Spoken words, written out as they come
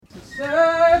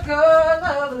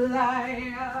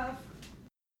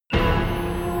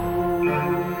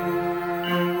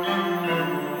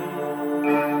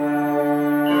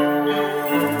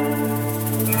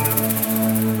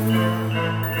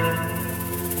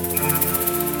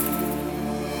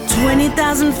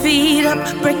20,000 feet up,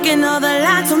 breaking all the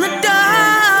lights on the doors.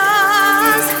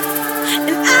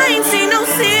 And I ain't seen no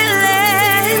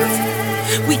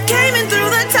ceilings. We came in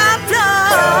through the top floor.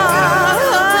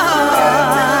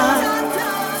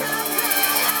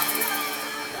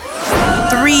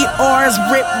 3 oars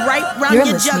rip right round You're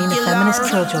your listening to jugular. Feminist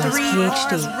Killjoys,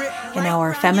 PhD, in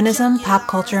our feminism, pop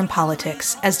culture, and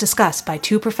politics, as discussed by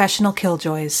 2 professional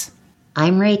killjoys.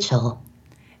 I'm Rachel.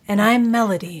 And I'm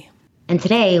Melody. And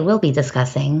today we'll be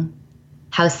discussing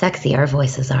how sexy our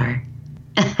voices are.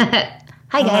 Hi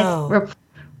guys,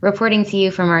 reporting to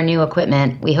you from our new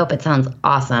equipment. We hope it sounds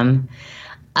awesome.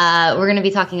 We're going to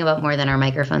be talking about more than our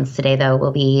microphones today, though.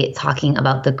 We'll be talking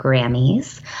about the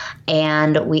Grammys.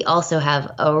 And we also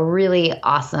have a really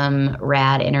awesome,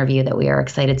 rad interview that we are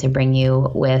excited to bring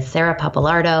you with Sarah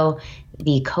Pappalardo,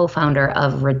 the co-founder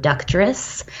of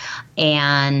Reductress,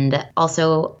 and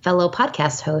also fellow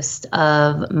podcast host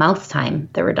of Mouth Time,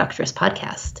 the Reductress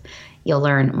podcast. You'll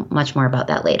learn much more about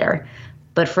that later.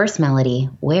 But first, Melody,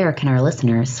 where can our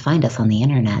listeners find us on the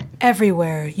internet?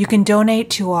 Everywhere. You can donate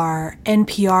to our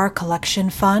NPR collection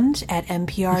fund at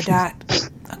npr.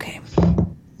 Okay.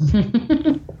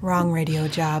 Wrong radio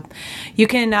job. You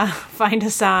can find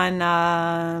us on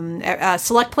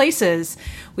select places.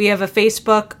 We have a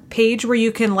Facebook page where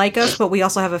you can like us, but we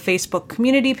also have a Facebook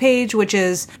community page, which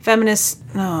is Feminist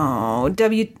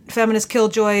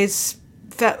Killjoys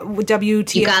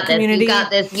WTF you got community.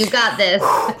 This. You got this.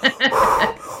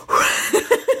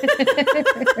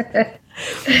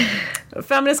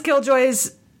 Feminist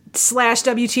Killjoys /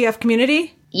 WTF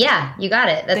community. Yeah, you got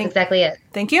it. That's exactly it.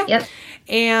 Thank you. Yep.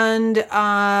 And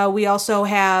we also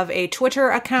have a Twitter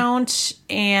account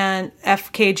and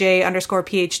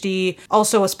FKJ_PhD,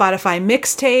 also a Spotify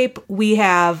mixtape. We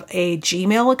have a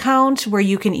Gmail account where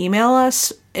you can email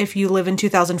us if you live in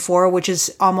 2004, which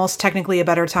is almost technically a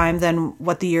better time than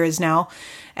what the year is now.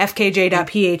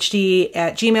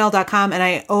 fkj.phd@gmail.com. And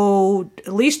I owe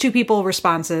at least 2 people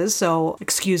responses, so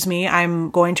excuse me,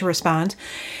 I'm going to respond.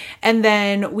 And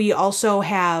then we also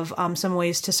have some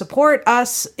ways to support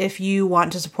us if you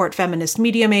want to support feminist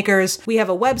media makers. We have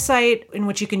a website in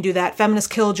which you can do that,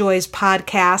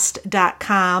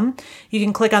 feministkilljoyspodcast.com. You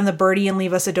can click on the birdie and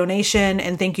leave us a donation.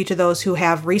 And thank you to those who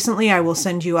have recently. I will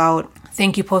send you out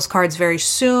thank you postcards very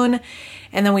soon.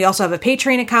 And then we also have a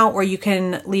Patreon account where you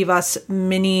can leave us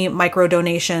mini micro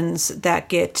donations that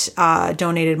get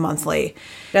donated monthly.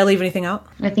 Did I leave anything out?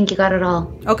 I think you got it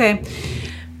all. Okay.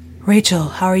 Rachel,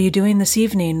 how are you doing this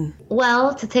evening?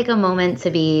 Well, to take a moment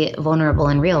to be vulnerable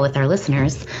and real with our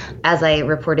listeners, as I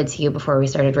reported to you before we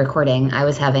started recording, I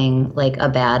was having like a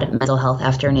bad mental health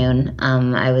afternoon.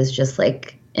 I was just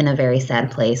like in a very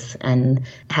sad place and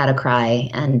had a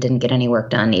cry and didn't get any work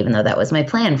done, even though that was my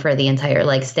plan for the entire,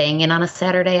 like, staying in on a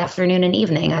Saturday afternoon and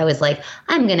evening. I was like,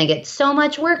 I'm going to get so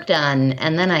much work done.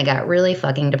 And then I got really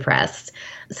fucking depressed.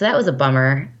 So that was a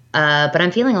bummer. But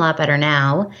I'm feeling a lot better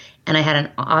now. And I had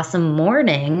an awesome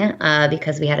morning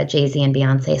because we had a Jay-Z and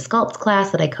Beyonce sculpt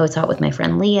class that I co-taught with my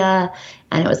friend Leah.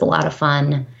 And it was a lot of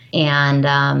fun.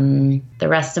 And the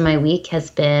rest of my week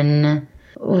has been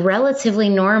relatively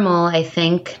normal, I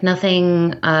think.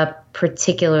 Nothing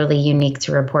particularly unique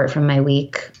to report from my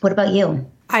week. What about you?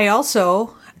 I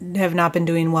also have not been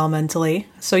doing well mentally.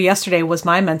 So yesterday was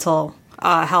my mental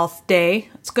health day.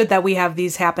 It's good that we have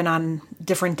these happen on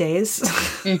different days.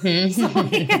 Mm-hmm. So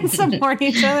we can support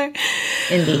each other.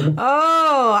 Indeed.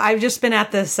 Oh, I've just been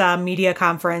at this media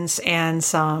conference and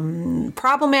some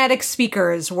problematic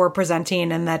speakers were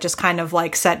presenting, and that just kind of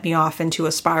like set me off into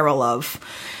a spiral of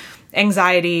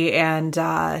anxiety. And,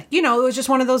 it was just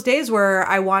one of those days where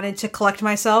I wanted to collect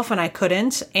myself and I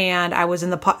couldn't. And I was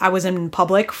in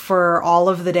public for all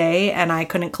of the day and I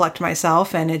couldn't collect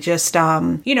myself. And it just,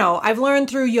 I've learned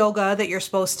through yoga that you're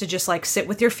supposed to just like sit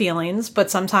with your feelings, but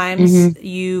sometimes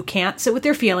you can't sit with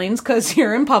your feelings because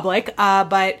you're in public.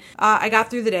 But I got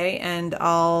through the day and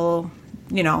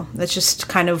that's just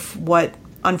kind of what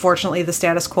unfortunately the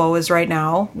status quo is right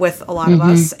now with a lot of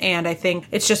us. And I think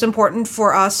it's just important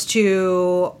for us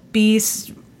to be,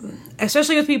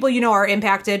 especially with people, are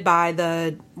impacted by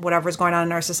the whatever's going on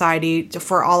in our society,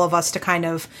 for all of us to kind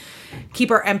of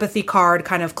keep our empathy card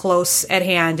kind of close at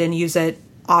hand and use it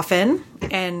often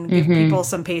and give people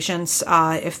some patience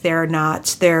if they're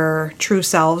not their true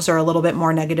selves or a little bit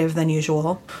more negative than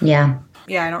usual. Yeah.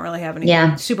 Yeah, I don't really have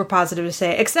anything super positive to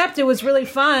say, except it was really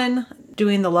fun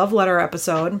doing the love letter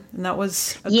episode, and that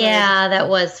was that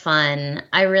was fun.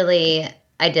 I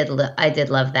did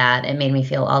love that. It made me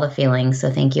feel all the feelings. So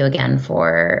thank you again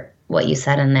for what you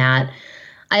said in that.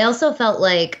 I also felt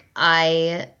like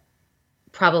I,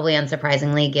 probably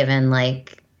unsurprisingly, given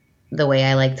like the way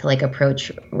I like to like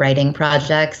approach writing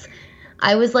projects.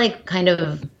 I was like kind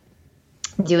of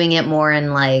doing it more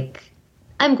in like,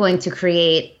 I'm going to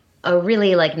create a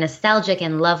really like nostalgic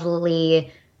and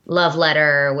lovely love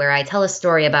letter where I tell a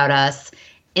story about us,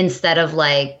 instead of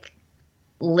like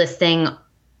listing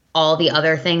all the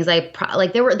other things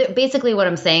basically what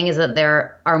I'm saying is that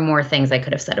there are more things I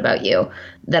could have said about you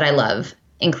that I love,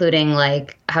 including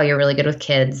like how you're really good with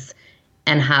kids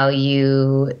and how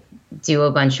you do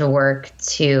a bunch of work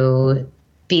to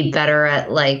be better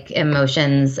at like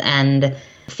emotions and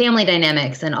family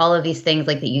dynamics and all of these things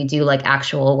like that you do like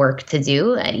actual work to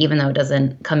do, and even though it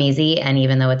doesn't come easy and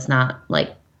even though it's not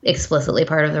like explicitly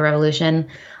part of the revolution,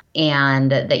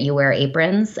 and that you wear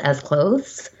aprons as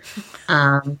clothes.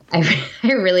 I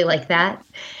really like that.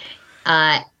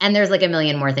 And there's like a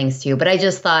million more things too, but I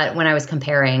just thought when I was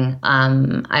comparing,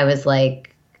 I was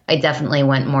like, I definitely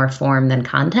went more form than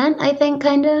content, I think,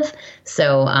 kind of.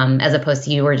 So as opposed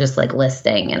to you were just like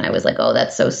listing, and I was like, oh,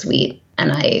 that's so sweet.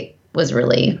 And I was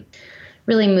really,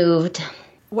 really moved.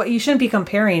 What, you shouldn't be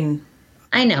comparing.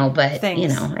 I know, but things. You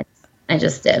know, I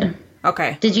just did.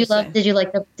 Okay. Did you like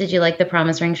the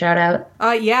promise ring shout out?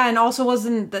 Yeah, and also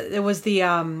it was the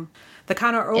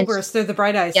Conor Oberst through the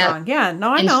Bright Eyes song. Yeah,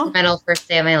 no, I know. Instrumental First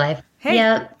Day of My Life. Hey,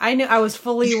 yep. I knew, I was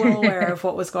fully well aware of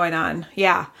what was going on.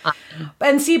 Yeah.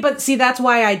 And see, that's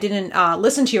why I didn't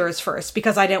listen to yours first,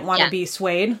 because I didn't want to be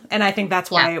swayed. And I think that's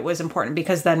why it was important,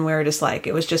 because then we were just like,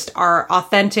 it was just our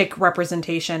authentic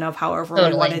representation of however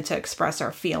we wanted to express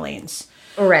our feelings.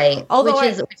 Right.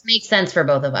 Which makes sense for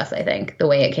both of us, I think, the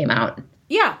way it came out.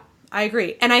 Yeah, I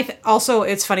agree. And also,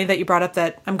 it's funny that you brought up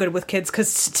that I'm good with kids,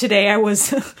 because today I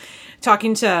was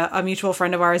talking to a mutual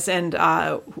friend of ours, and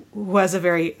who has a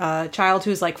very child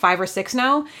who's like 5 or 6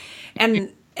 now,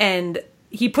 and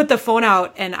he put the phone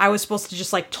out, and I was supposed to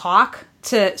just like talk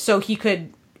so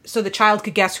the child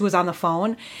could guess who was on the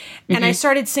phone, and I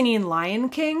started singing Lion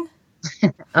King.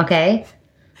 Okay.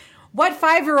 What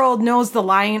 5-year-old knows the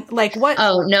lion? Like what?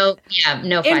 Oh no, yeah,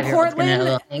 no. In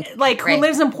Portland, like who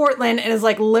lives in Portland and is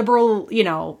like liberal,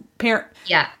 parent.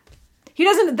 Yeah. He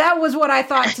doesn't. That was what I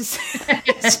thought to say.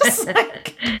 It's just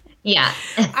like, yeah.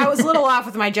 I was a little off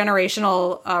with my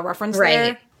generational reference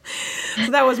there.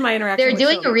 So that was my interaction. They're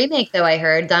doing a remake, though. I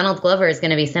heard Donald Glover is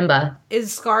going to be Simba.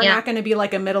 Is Scar not going to be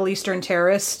like a Middle Eastern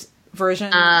terrorist version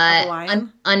of the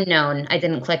lion? Unknown. I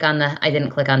didn't click on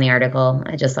the article.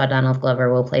 I just saw Donald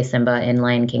Glover will play Simba in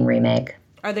Lion King remake.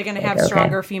 Are they going to have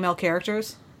stronger female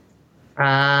characters?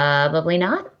 Probably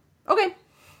not. Okay,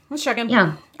 let's check in.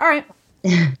 Yeah. All right.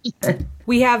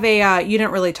 We have you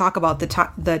didn't really talk about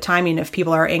the timing if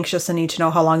people are anxious and need to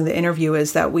know how long the interview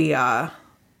is that we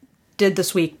did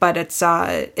this week, but it's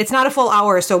not a full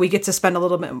hour, so we get to spend a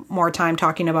little bit more time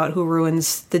talking about who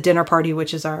ruins the dinner party,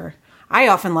 which is I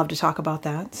often love to talk about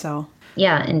that. So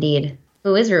yeah, indeed.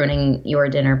 Who is ruining your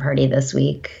dinner party this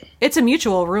week? It's a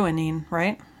mutual ruining,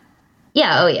 right?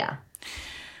 Yeah. Oh yeah.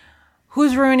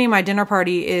 Who's ruining my dinner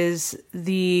party is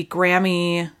the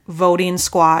Grammy voting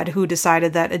squad, who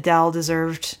decided that Adele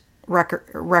deserved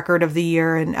record of the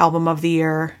year and album of the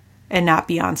year and not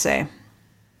Beyonce.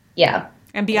 Yeah.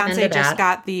 And Beyonce just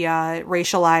got the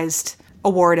racialized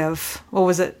award of, what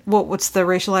was it? What's the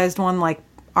racialized one? Like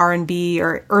R&B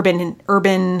or urban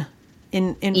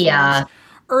influence? Yeah.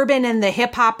 Urban and the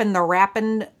hip hop and the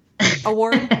rapping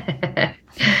award.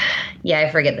 Yeah,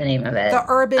 I forget the name of it. The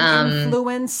Urban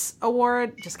Influence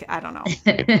Award. I don't know.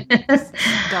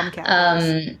 Dumb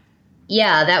cat.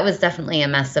 Yeah, that was definitely a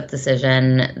messed up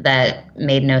decision that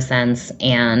made no sense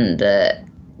and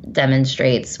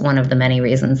demonstrates one of the many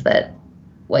reasons that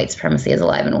white supremacy is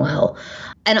alive and well.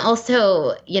 And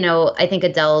also, I think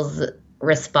Adele's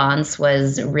response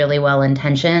was really well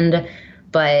intentioned,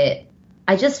 but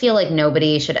I just feel like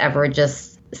nobody should ever just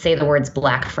say the words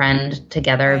black friend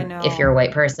together if you're a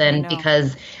white person,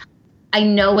 because I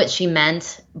know what she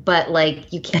meant, but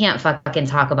like you can't fucking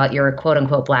talk about your quote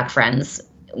unquote black friends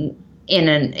in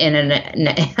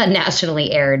a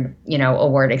nationally aired,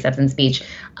 award acceptance speech,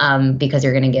 because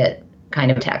you're going to get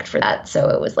kind of attacked for that. So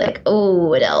it was like,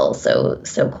 oh, Adele,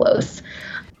 so close.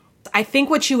 I think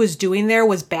what she was doing there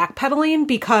was backpedaling,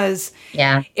 because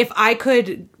if I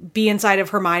could be inside of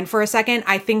her mind for a second,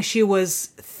 I think she was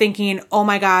thinking, oh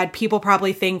my God, people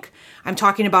probably think I'm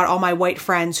talking about all my white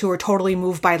friends who are totally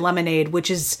moved by Lemonade, which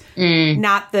is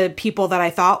not the people that I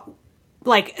thought,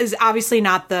 like, is obviously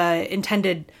not the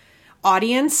intended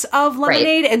audience of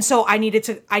Lemonade. Right. And so I need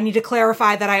to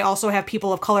clarify that I also have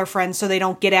people of color friends, so they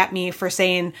don't get at me for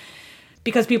saying,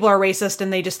 because people are racist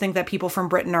and they just think that people from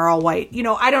Britain are all white.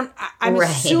 I'm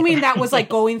assuming that was like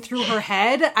going through her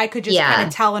head. I could just kind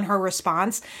of tell in her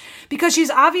response, because she's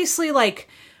obviously like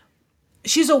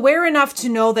she's aware enough to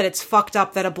know that it's fucked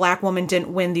up that a black woman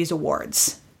didn't win these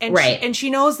awards. And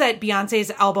she knows that Beyonce's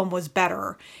album was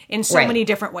better in so many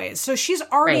different ways. So she's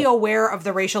already aware of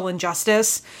the racial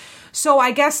injustice. So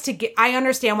I guess I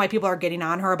understand why people are getting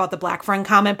on her about the black friend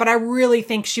comment, but I really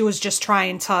think she was just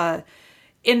trying to,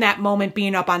 in that moment,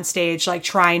 being up on stage, like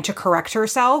trying to correct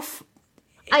herself.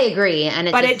 I agree. And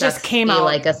it just came out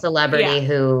like a celebrity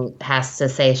who has to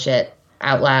say shit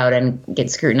out loud and get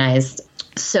scrutinized.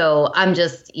 So I'm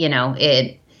just,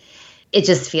 it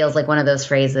just feels like one of those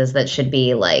phrases that should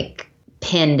be like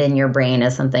pinned in your brain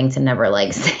as something to never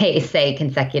like say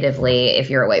consecutively if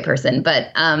you're a white person.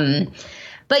 But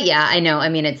yeah, I know. I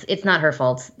mean, it's not her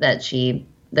fault that she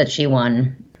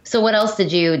won. So what else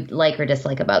did you like or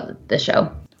dislike about the show?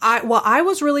 I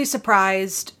was really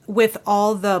surprised with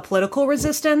all the political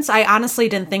resistance. I honestly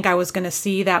didn't think I was going to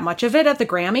see that much of it at the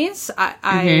Grammys.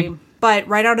 But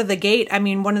right out of the gate, I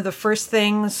mean, one of the first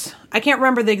things, I can't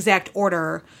remember the exact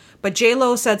order, but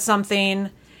J-Lo said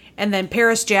something, and then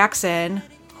Paris Jackson,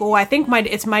 who I think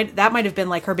that might have been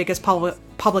like her biggest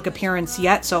public appearance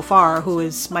yet so far, who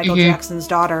is Michael Jackson's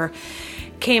daughter,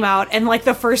 came out, and like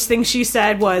the first thing she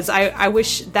said was, I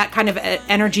wish that kind of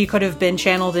energy could have been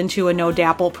channeled into a No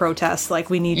Dapple protest,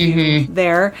 like we need you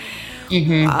there.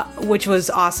 Which was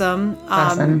awesome.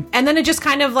 And then it just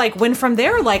kind of like went from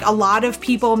there. Like a lot of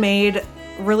people made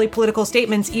really political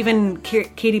statements, even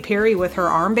Katy Perry with her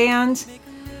armband.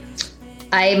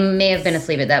 I may have been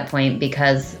asleep at that point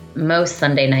because most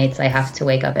Sunday nights I have to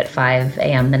wake up at 5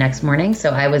 a.m. the next morning. So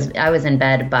I was in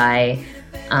bed by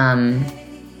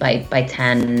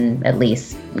 10, at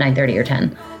least 9:30 or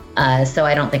 10. So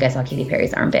I don't think I saw Katy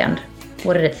Perry's armband.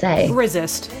 What did it say?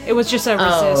 Resist. It was just a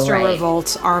resist or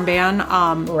revolt armband.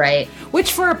 Right.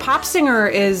 Which for a pop singer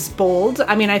is bold.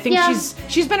 I mean, I think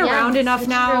she's been around enough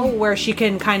now where she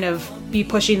can kind of be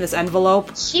pushing this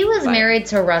envelope. She was married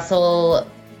to Russell.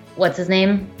 What's his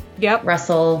name? Yep.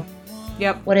 Russell.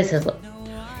 Yep. What is his?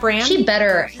 Brand. She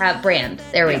better have Brand.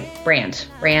 There we go. Brand.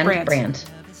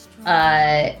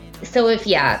 So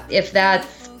if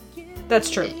that's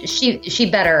true. She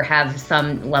better have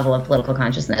some level of political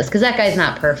consciousness, because that guy's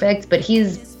not perfect, but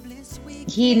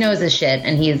he knows his shit,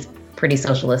 and he's pretty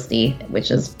socialisty,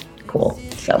 which is cool.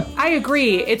 So I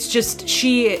agree. It's just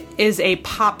she is a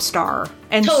pop star,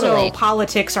 and so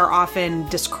politics are often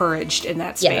discouraged in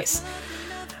that space. Yes.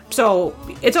 So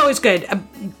it's always good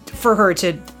for her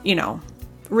to,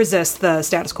 resist the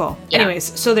status quo. Yeah.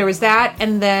 Anyways, so there was that,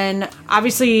 and then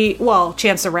obviously,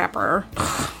 Chance the Rapper.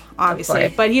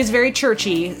 Obviously, but he's very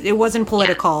churchy. It wasn't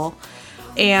political.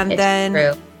 Yeah. And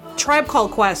then Tribe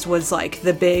Called Quest was like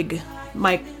the big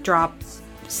mic drop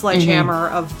sledgehammer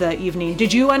of the evening.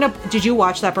 Did you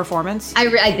watch that performance?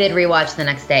 I did rewatch the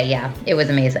next day. Yeah, it was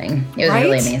amazing. It was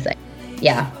really amazing.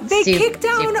 Yeah. They kick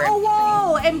down a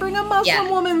wall and bring a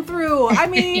Muslim woman through. I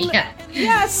mean,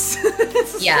 yes.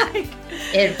 Like,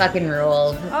 it fucking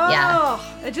ruled.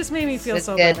 It just made me feel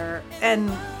so better.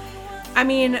 And I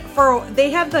mean,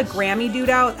 they had the Grammy dude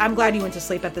out. I'm glad you went to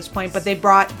sleep at this point, but they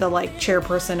brought the like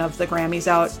chairperson of the Grammys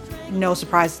out. No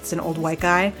surprise, it's an old white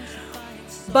guy.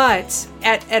 But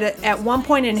at one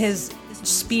point in his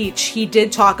speech, he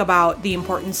did talk about the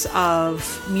importance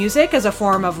of music as a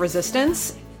form of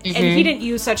resistance. And he didn't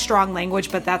use such strong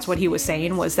language, but that's what he was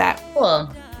saying, was that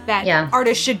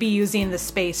artists should be using the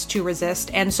space to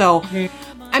resist. And so,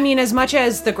 I mean, as much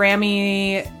as the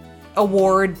Grammy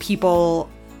Award people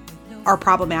are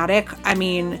problematic, I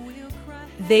mean,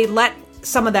 they let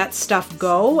some of that stuff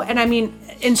go. And I mean,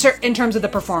 in terms of the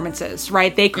performances,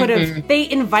 right? They could have, they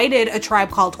invited a Tribe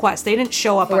Called Quest. They didn't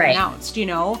show up unannounced,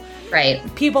 Right.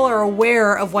 People are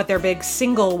aware of what their big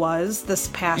single was this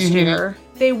past year.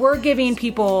 They were giving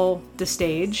people the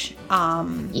stage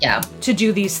to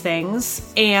do these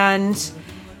things. And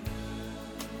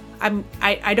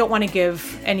I don't want to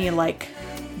give any like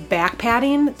back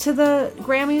patting to the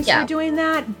Grammys for doing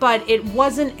that, but it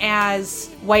wasn't as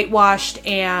whitewashed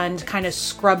and kind of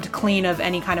scrubbed clean of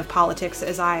any kind of politics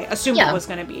as I assumed it was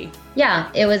going to be. Yeah,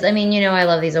 it was. I mean, I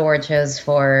love these award shows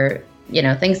for,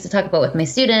 things to talk about with my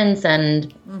students,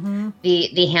 and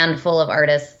the handful of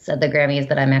artists at the Grammys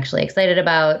that I'm actually excited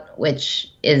about, which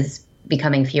is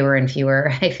becoming fewer and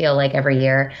fewer, I feel like, every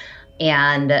year.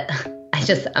 And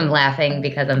I'm laughing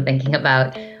because I'm thinking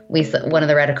about one of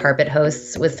the Red Carpet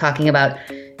hosts was talking about,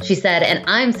 she said, and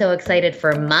I'm so excited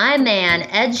for my man,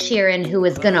 Ed Sheeran, who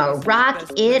is going to rock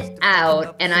it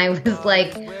out. And I was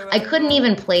like, I couldn't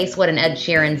even place what an Ed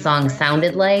Sheeran song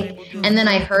sounded like. And then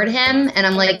I heard him and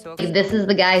I'm like, this is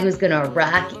the guy who's going to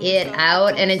rock it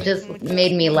out. And it just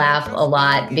made me laugh a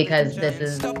lot because this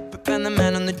is... And the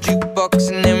man on the jukebox,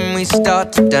 and then we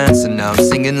start to dance, and now I'm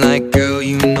singing like, girl,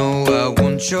 you know I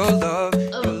want your love.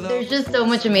 There's just so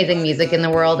much amazing music in the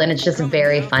world, and it's just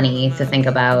very funny to think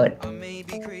about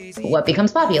what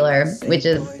becomes popular, which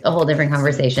is a whole different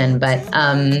conversation. But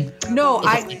no,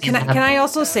 can I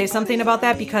also say something about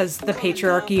that, because the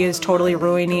patriarchy is totally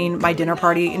ruining my dinner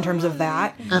party in terms of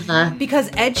that.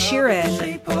 Because Ed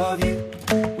Sheeran,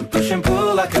 We push and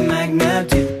pull like a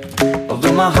magnet do.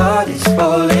 Although my heart is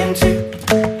falling too,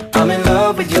 I'm in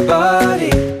love with your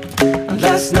body. And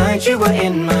last night you were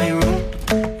in my room.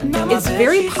 is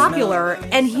very popular,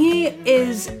 and he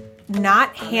is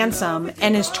not handsome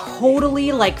and is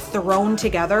totally like thrown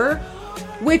together,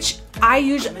 which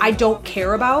I don't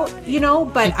care about,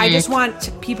 but I just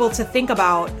want people to think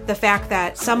about the fact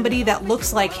that somebody that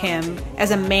looks like him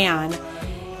as a man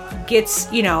gets,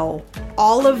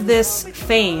 all of this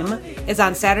fame, is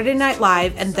on Saturday Night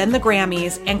Live and then the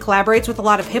Grammys, and collaborates with a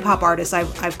lot of hip hop artists,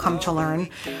 I've come to learn,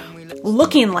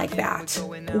 looking like that.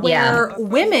 Where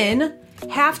women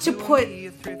have to put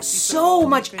so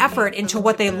much effort into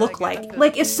what they look like.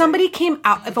 Like if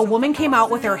a woman came out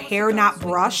with her hair not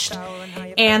brushed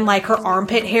and like her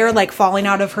armpit hair like falling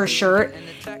out of her shirt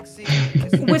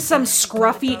with some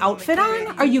scruffy outfit on,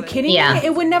 are you kidding me?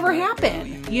 It would never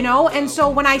happen, And so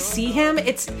when I see him,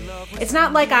 it's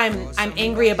not like I'm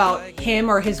angry about him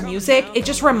or his music. It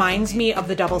just reminds me of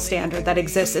the double standard that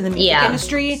exists in the music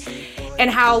industry, and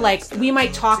how like we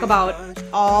might talk about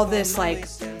all this like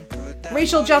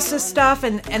racial justice stuff,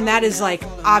 and that is like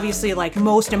obviously like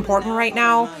most important right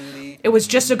now. It was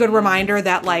just a good reminder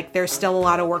that like there's still a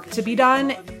lot of work to be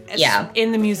done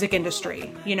in the music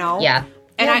industry,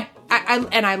 And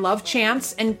I love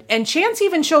Chance, and Chance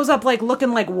even shows up like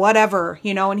looking like whatever,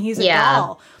 and he's a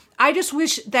doll. I just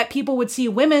wish that people would see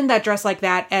women that dress like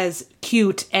that as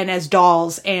cute and as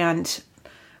dolls and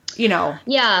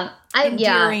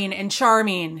endearing and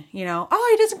charming, Oh,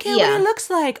 he doesn't care what he looks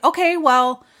like. Okay,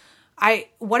 well,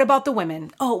 what about the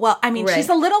women? Oh, well, I mean, she's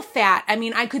a little fat. I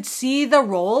mean, I could see the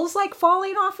rolls like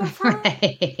falling off of her.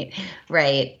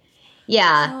 Right.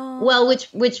 Yeah. Well,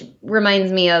 which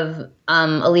reminds me of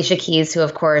Alicia Keys, who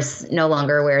of course no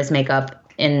longer wears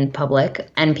makeup in public,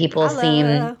 and people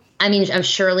I'm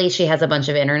surely she has a bunch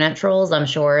of internet trolls, I'm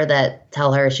sure, that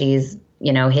tell her she's,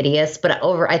 hideous, but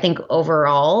I think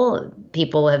overall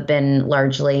people have been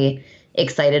largely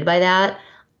excited by that.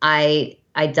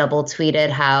 I double tweeted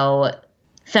how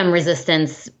femme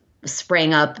resistance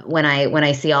sprang up when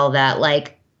I see all that,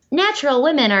 like, natural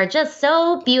women are just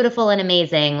so beautiful and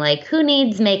amazing. Like, who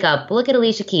needs makeup? Look at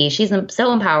Alicia Keys. She's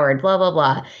so empowered, blah, blah,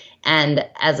 blah. And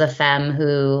as a femme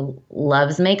who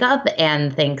loves makeup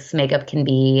and thinks makeup can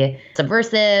be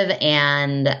subversive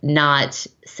and not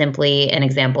simply an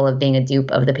example of being a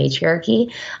dupe of the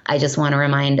patriarchy, I just want to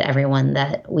remind everyone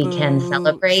that we can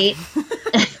celebrate.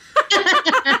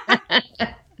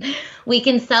 We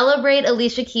can celebrate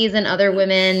Alicia Keys and other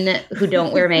women who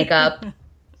don't wear makeup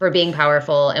for being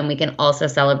powerful, and we can also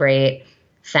celebrate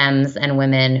femmes and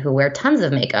women who wear tons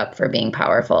of makeup for being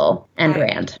powerful and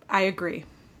grand. I agree.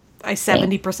 I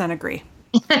 70% agree.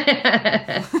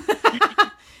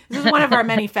 This is one of our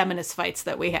many feminist fights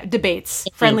that we have,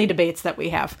 friendly debates that we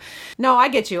have. No, I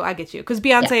get you. Because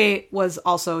Beyonce was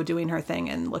also doing her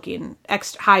thing and looking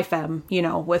high femme,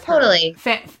 with her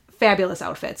fabulous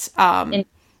outfits.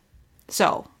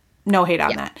 So no hate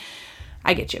on that.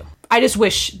 I get you. I just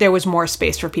wish there was more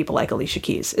space for people like Alicia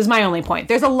Keys, is my only point.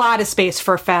 There's a lot of space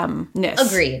for femness.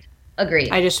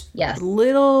 Agreed. I just,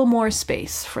 little more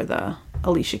space for the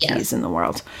Alicia Keys in the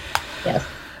world. Yes.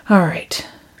 All right.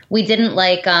 We didn't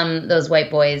like those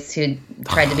white boys who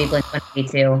tried to be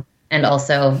Blink-182. And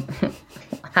also,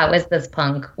 how is this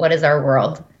punk? What is our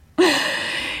world?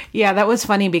 Yeah, that was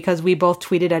funny because we both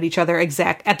tweeted at each other at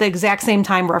the exact same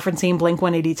time referencing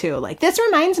Blink-182. Like, this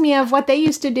reminds me of what they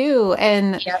used to do.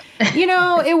 And,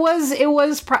 it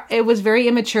was very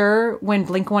immature when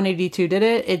Blink-182 did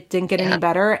it. It didn't get any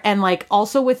better. And, like,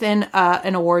 also within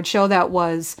an award show that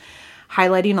was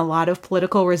highlighting a lot of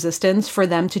political resistance, for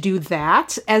them to do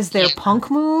that as their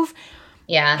punk move.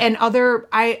 Yeah. And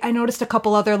I noticed a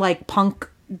couple other, like, punk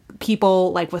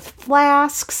people like with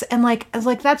flasks, and like I was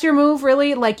like, that's your move,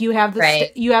 really? Like, you have this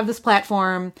you have this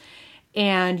platform,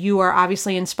 and you are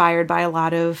obviously inspired by a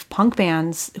lot of punk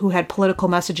bands who had political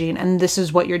messaging, and this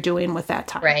is what you're doing with that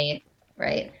time. Right.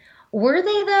 Were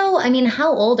they, though? I mean,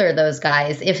 how old are those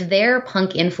guys? If their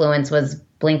punk influence was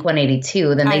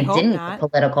Blink-182, then they didn't get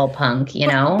political punk,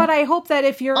 But I hope that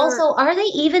if you're... Also, do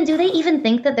they even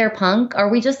think that they're punk? Are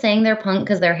we just saying they're punk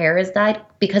because their hair is dyed?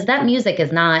 Because that music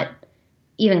is not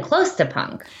even close to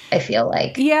punk, I feel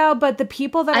like. Yeah, but the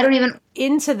people that I don't even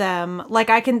into them, like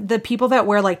the people that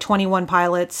wear like 21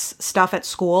 Pilots stuff at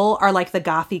school are like the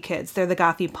gothy kids. They're the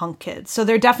gothy punk kids. So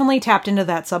they're definitely tapped into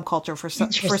that subculture for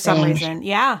some reason.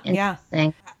 Yeah, yeah.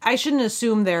 I shouldn't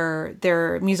assume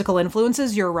their musical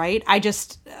influences. You're right. I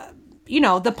just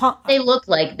the punk. They look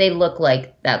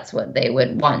like that's what they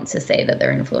would want to say that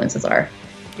their influences are.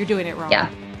 You're doing it wrong.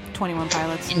 Yeah. 21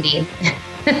 Pilots. Indeed.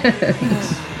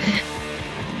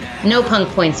 No punk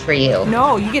points for you.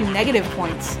 No, you get negative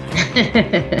points.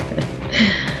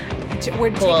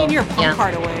 We're taking your punk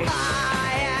card away.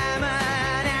 I am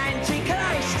an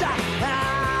anti-coaster.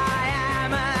 I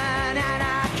am an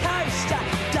anarcho-coaster.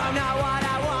 Don't know what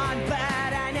I want,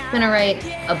 but I know. I'm going to write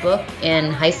a book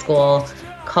in high school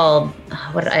called,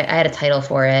 I had a title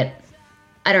for it.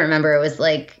 I don't remember. It was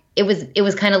like, it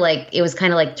was kind of like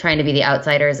trying to be the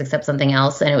outsiders except something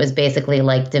else. And it was basically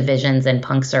like divisions in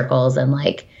punk circles and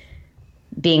like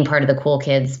being part of the cool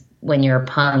kids when you're a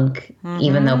punk,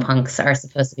 even though punks are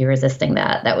supposed to be resisting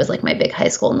that. That was like my big high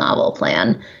school novel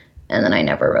plan. And then I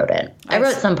never wrote it. I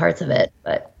wrote some parts of it,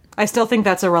 but I still think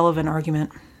that's a relevant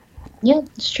argument. Yeah,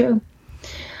 it's true.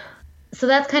 So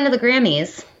that's kind of the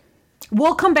Grammys.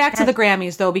 We'll come back to the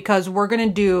Grammys though, because we're going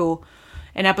to do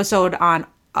an episode on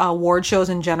award shows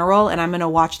in general, and I'm going to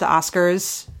watch the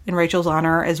Oscars in Rachel's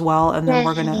honor as well, and then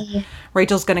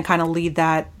Rachel's going to kind of lead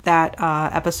that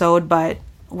episode, but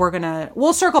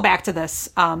we'll circle back to this.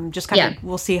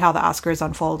 We'll see how the Oscars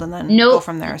unfold and then go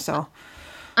from there. So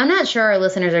I'm not sure our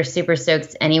listeners are super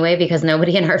stoked anyway, because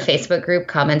nobody in our Facebook group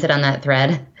commented on that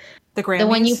thread. The Grammys? The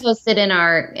one you posted in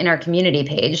our community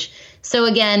page. So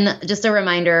again, just a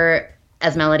reminder,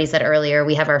 as Melody said earlier,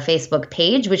 we have our Facebook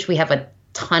page, which we have a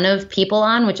ton of people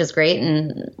on, which is great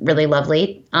and really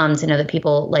lovely to know that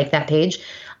people like that page.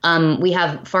 We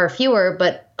have far fewer,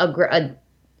 but a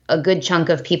good chunk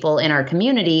of people in our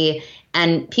community,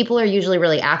 and people are usually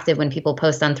really active when people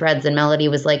post on threads. And Melody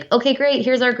was like, "Okay, great,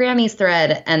 here's our Grammys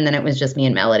thread," and then it was just me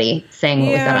and Melody saying what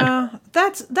we got on.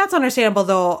 That's understandable,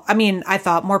 though. I mean, I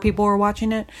thought more people were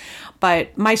watching it, but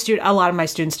a lot of my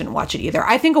students didn't watch it either.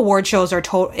 I think award shows are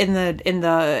in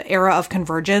the era of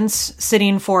convergence.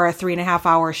 Sitting for a 3.5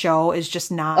 hour show is just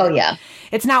not. Oh yeah,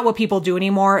 it's not what people do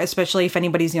anymore, especially if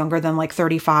anybody's younger than like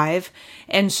 35,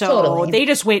 and so they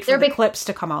just wait for the clips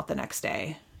to come out the next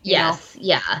day. Yes,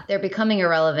 yeah. They're becoming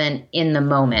irrelevant in the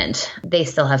moment. They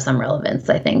still have some relevance,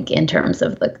 I think, in terms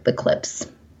of the clips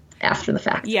after the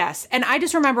fact. Yes. And I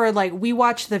just remember, like, we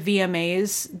watched the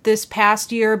VMAs this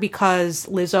past year because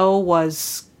Lizzo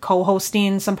was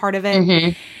co-hosting some part of it.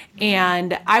 Mm-hmm.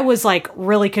 And I was, like,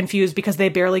 really confused because they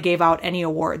barely gave out any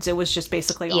awards. It was just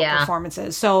basically all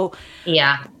performances. So,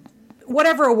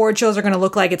 whatever award shows are going to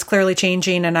look like, it's clearly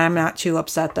changing, and I'm not too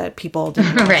upset that people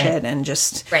didn't watch it, and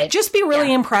just be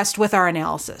really impressed with our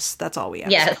analysis. That's all we have.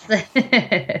 Yes.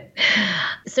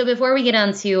 So before we get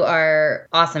on to our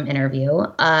awesome interview,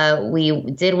 we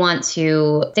did want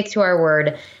to stick to our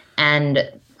word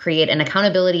and create an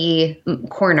accountability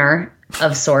corner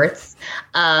of sorts.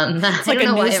 It's like I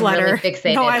don't know a newsletter. Why I'm really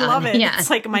fixated. No, I love it. Yeah, it's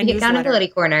like my the newsletter. Accountability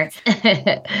corner.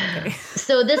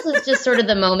 So this is just sort of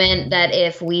the moment that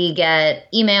if we get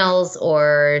emails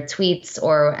or tweets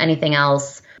or anything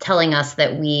else telling us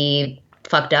that we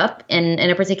fucked up in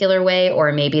a particular way,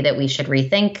 or maybe that we should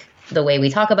rethink the way we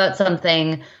talk about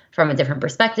something from a different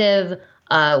perspective,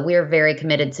 we're very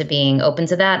committed to being open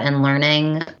to that and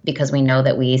learning, because we know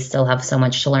that we still have so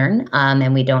much to learn,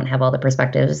 and we don't have all the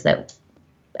perspectives that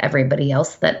everybody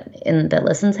else that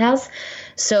listens has.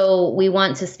 So we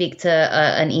want to speak to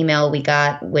an email we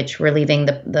got, which we're leaving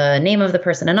the name of the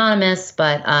person anonymous.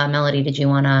 But Melody, did you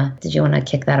wanna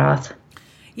kick that off?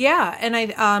 Yeah, and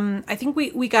I think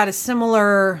we got a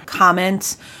similar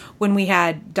comment when we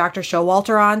had Dr.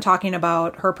 Showalter on talking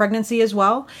about her pregnancy as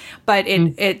well. But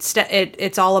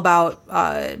it's all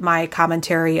about my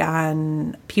commentary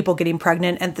on people getting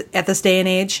pregnant at this day and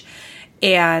age.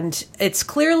 And it's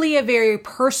clearly a very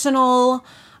personal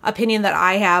opinion that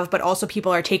I have, but also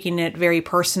people are taking it very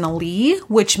personally,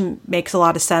 which makes a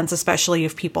lot of sense, especially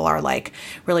if people are like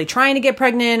really trying to get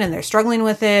pregnant and they're struggling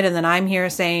with it. And then I'm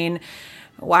here saying,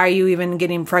 why are you even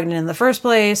getting pregnant in the first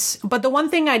place? But the one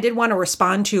thing I did want to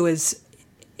respond to is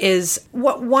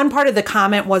what one part of the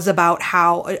comment was about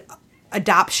how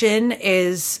adoption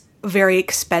is very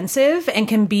expensive and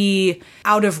can be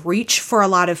out of reach for a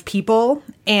lot of people.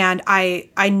 And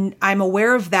I'm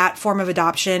aware of that form of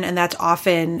adoption, and that's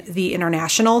often the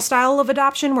international style of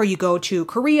adoption, where you go to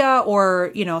Korea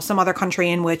or, some other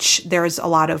country in which there's a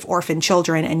lot of orphan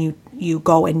children, and you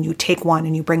go and you take one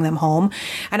and you bring them home.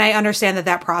 And I understand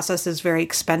that process is very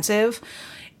expensive.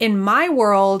 in my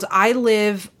world, I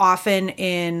live often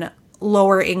in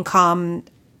lower income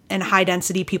and high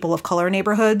density people of color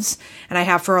neighborhoods, and I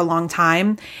have for a long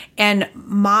time. And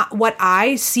what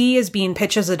I see as being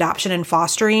pitched as adoption and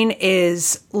fostering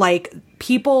is like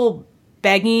people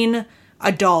begging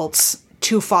adults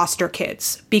to foster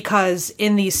kids, because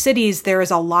in these cities there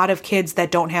is a lot of kids that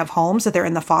don't have homes, that they're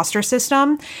in the foster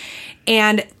system,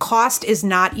 and cost is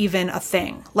not even a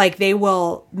thing. Like, they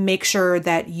will make sure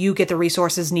that you get the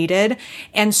resources needed.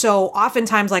 And so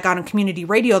oftentimes, like on a community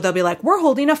radio, they'll be like, we're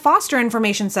holding a foster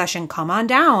information session, come on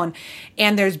down.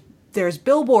 And there's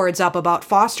billboards up about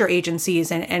foster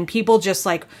agencies, and people just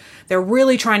like, they're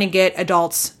really trying to get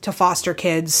adults to foster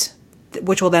kids,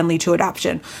 which will then lead to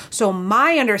adoption. So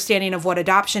my understanding of what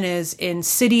adoption is in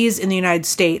cities in the United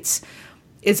States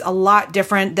is a lot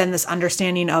different than this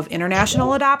understanding of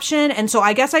international adoption. And so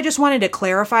I guess I just wanted to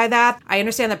clarify that. I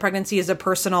understand that pregnancy is a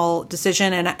personal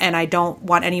decision, and I don't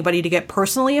want anybody to get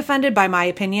personally offended by my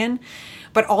opinion,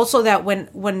 but also that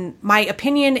when my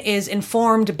opinion is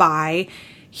informed by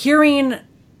hearing,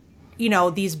 you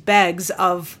know, these begs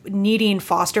of needing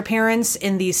foster parents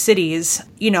in these cities,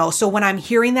 you know, so when I'm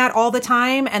hearing that all the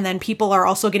time, and then people are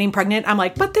also getting pregnant, I'm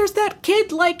like, but there's that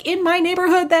kid like in my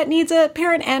neighborhood that needs a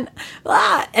parent,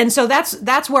 and so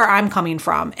that's where I'm coming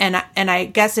from. And I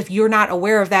guess if you're not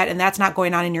aware of that and that's not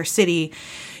going on in your city,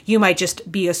 you might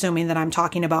just be assuming that I'm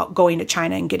talking about going to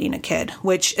China and getting a kid,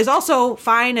 which is also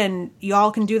fine, and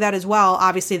y'all can do that as well.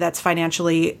 Obviously that's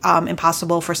financially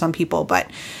impossible for some people, but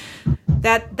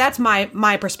that's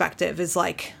my perspective, is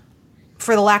like,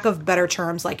 for the lack of better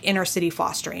terms, like inner city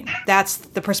fostering. That's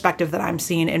the perspective that I'm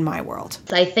seeing in my world.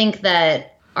 I think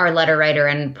that our letter writer,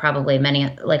 and probably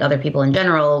many like other people in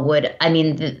general, would, I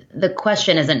mean, the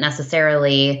question isn't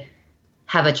necessarily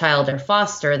have a child or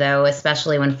foster, though,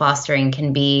 especially when fostering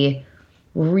can be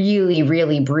really,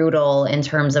 really brutal in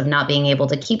terms of not being able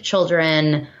to keep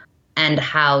children and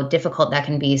how difficult that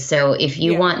can be. So if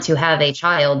you want to have a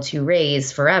child to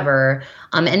raise forever,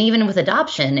 and even with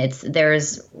adoption,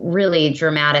 there's really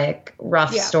dramatic,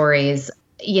 rough stories.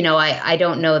 You know, I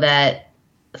don't know that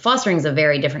fostering is a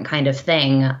very different kind of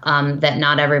thing, that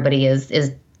not everybody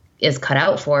is cut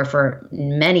out for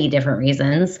many different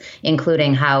reasons,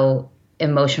 including how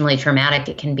emotionally traumatic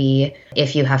it can be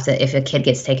if a kid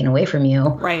gets taken away from you,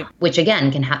 right? Which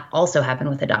again can also happen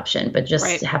with adoption, but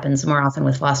just happens more often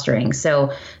with fostering.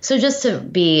 So just to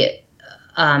be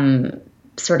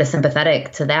sort of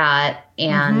sympathetic to that,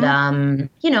 and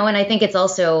you know, and I think it's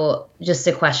also just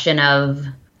a question of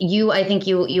I think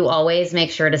you always make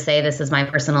sure to say, this is my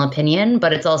personal opinion,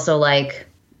 but it's also like,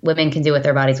 women can do with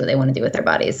their bodies what they want to do with their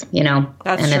bodies, you know.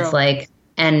 That's true. It's like,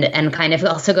 and kind of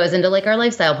also goes into like our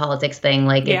lifestyle politics thing.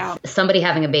 Like, somebody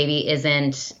having a baby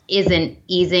isn't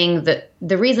easing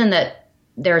the reason that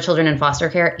there are children in foster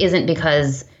care isn't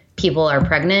because people are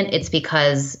pregnant. It's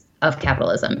because of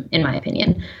capitalism, in my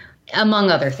opinion, among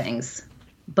other things.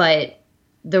 But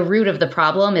the root of the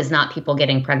problem is not people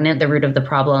getting pregnant. The root of the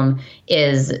problem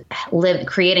is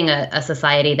creating a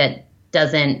society that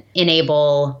doesn't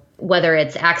enable, whether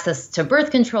it's access to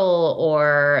birth control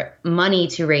or money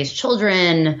to raise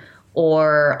children,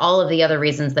 or all of the other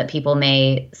reasons that people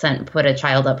may put a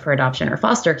child up for adoption or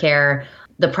foster care.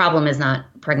 The problem is not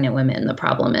pregnant women. The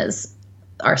problem is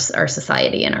our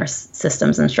society and our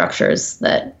systems and structures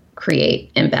that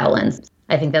create imbalance.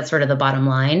 I think that's sort of the bottom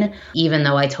line, even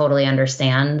though I totally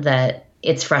understand that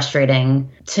it's frustrating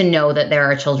to know that there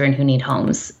are children who need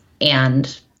homes,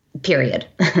 and period.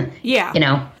 Yeah. You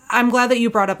know? I'm glad that you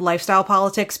brought up lifestyle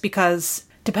politics, because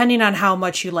depending on how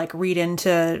much you like read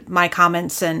into my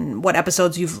comments and what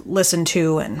episodes you've listened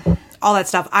to and all that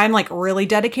stuff, I'm like really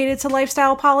dedicated to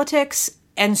lifestyle politics.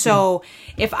 And so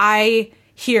if I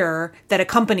hear that a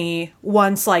company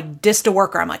once like dissed a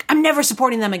worker, I'm like, I'm never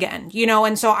supporting them again, you know?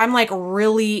 And so I'm like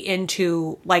really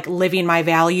into like living my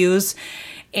values.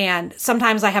 And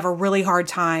sometimes I have a really hard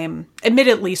time,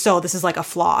 admittedly, so this is like a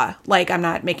flaw, like I'm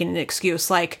not making an excuse,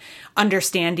 like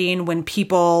understanding when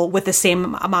people with the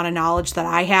same amount of knowledge that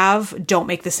I have don't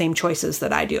make the same choices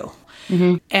that I do.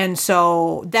 Mm-hmm. And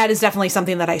so that is definitely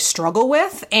something that I struggle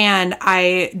with. And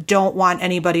I don't want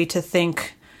anybody to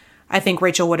think, I think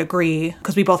Rachel would agree,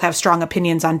 because we both have strong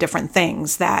opinions on different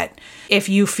things, that if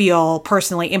you feel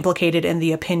personally implicated in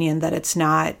the opinion, that it's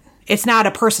not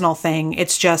a personal thing.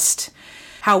 It's just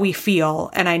how we feel.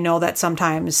 And I know that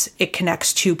sometimes it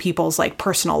connects to people's like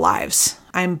personal lives.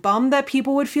 I'm bummed that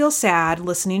people would feel sad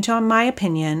listening to my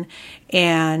opinion.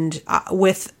 And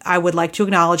I would like to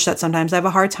acknowledge that sometimes I have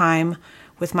a hard time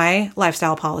with my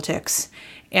lifestyle politics,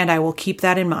 and I will keep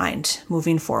that in mind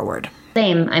moving forward.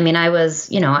 Same. I mean, I was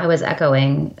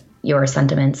echoing your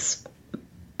sentiments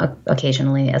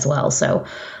occasionally as well. So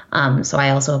I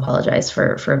also apologize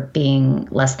for being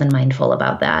less than mindful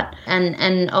about that.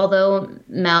 And although,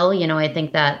 Mel, I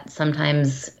think that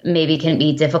sometimes maybe can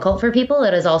be difficult for people,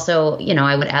 it is also,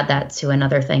 I would add that to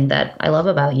another thing that I love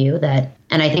about you,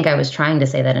 and I think I was trying to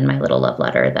say that in my little love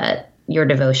letter, that your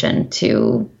devotion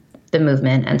to the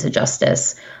movement and to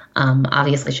justice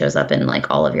obviously shows up in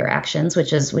like all of your actions,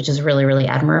 which is really, really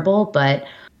admirable. But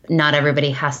not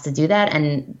everybody has to do that.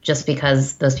 And just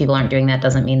because those people aren't doing that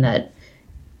doesn't mean that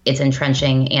it's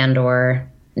entrenching and or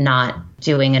not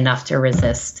doing enough to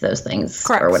resist those things.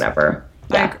 Correct. Or whatever.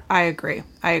 Yeah. I agree.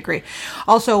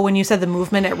 Also, when you said the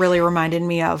movement, it really reminded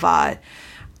me of, I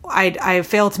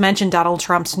failed to mention Donald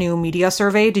Trump's new media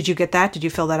survey. Did you get that? Did you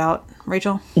fill that out,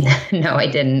 Rachel? No, I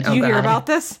didn't. Did you hear about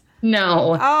this?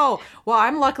 No. Oh, well,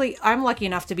 I'm lucky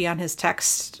enough to be on his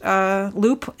text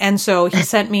loop. And so he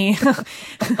sent me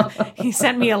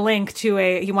a link to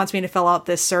he wants me to fill out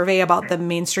this survey about the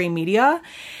mainstream media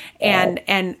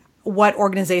and what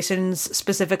organizations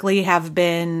specifically have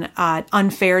been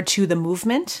unfair to the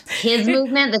movement. His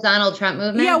movement, the Donald Trump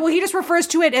movement? Yeah, well, he just refers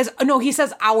to it as, no, he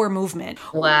says our movement.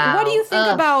 Wow. What do you think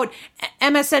about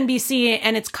MSNBC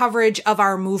and its coverage of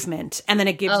our movement? And then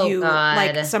it gives you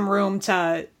like some room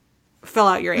to fill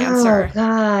out your answer. Oh,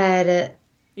 God.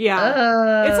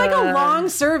 Yeah. It's like a long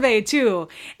survey, too.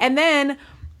 And then,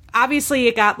 obviously,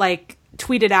 it got, like,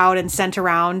 tweeted out and sent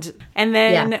around. And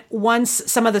then once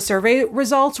some of the survey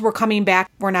results were coming back,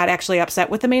 we're not actually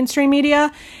upset with the mainstream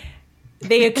media,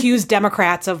 they accused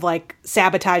Democrats of, like,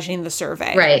 sabotaging the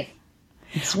survey. Right.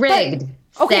 It's rigged.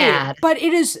 Sad. But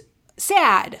it is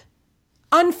sad,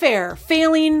 unfair,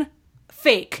 failing,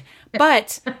 fake.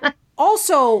 But...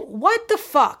 Also, what the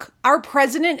fuck? Our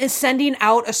president is sending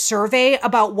out a survey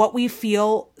about what we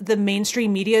feel the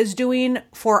mainstream media is doing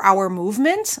for our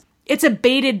movement. It's a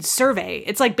baited survey.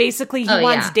 It's like basically he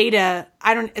wants data.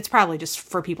 It's probably just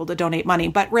for people to donate money,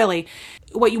 but really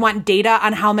what you want data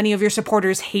on how many of your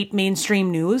supporters hate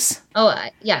mainstream news? Oh,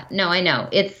 yeah. No, I know.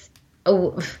 It's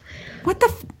what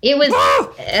the it was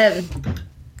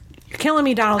You're killing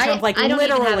me, Donald Trump. I don't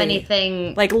even have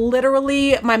anything. Like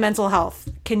literally, my mental health.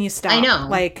 Can you stop? I know.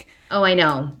 I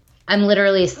know. I'm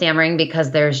literally stammering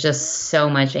because there's just so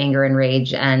much anger and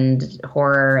rage and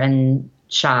horror and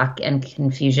shock and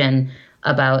confusion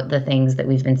about the things that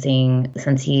we've been seeing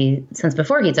since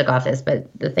before he took office. But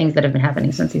the things that have been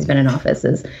happening since he's been in office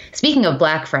is, speaking of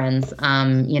Black friends,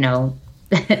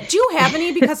 Do you have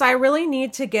any? Because I really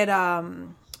need to get a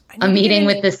meeting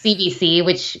with the CBC,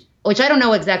 which I don't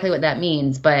know exactly what that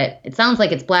means, but it sounds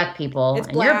like it's Black people,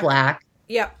 and you're Black.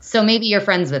 Yep. So maybe you're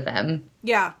friends with them.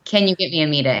 Yeah. Can you get me a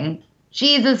meeting?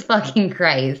 Jesus fucking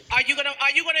Christ. Are you gonna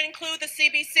include the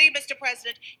CBC, Mr.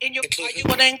 President, in your? Are you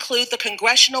gonna include the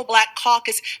Congressional Black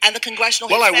Caucus and the Congressional?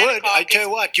 Well, Hispanic I would. Caucus, I tell you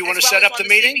what. Do you want to set up the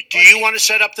meeting? Do you want to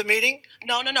set up the meeting?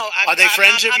 No. Are they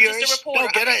friends of yours? Just a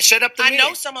reporter. No, set up the meeting. I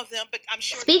know some of them, but I'm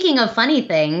sure. Speaking of funny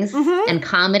things and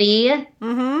comedy,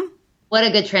 what a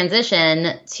good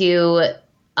transition to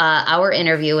our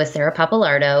interview with Sarah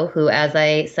Pappalardo, who, as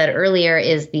I said earlier,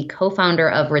 is the co-founder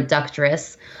of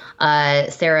Reductress.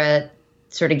 Sarah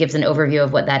sort of gives an overview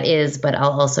of what that is, but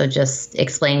I'll also just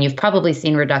explain. You've probably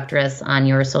seen Reductress on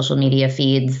your social media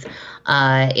feeds.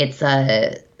 It's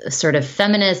a sort of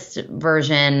feminist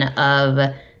version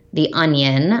of The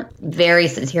Onion, very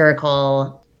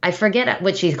satirical. I forget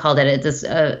what she called it. It's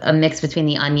a mix between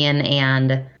The Onion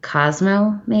and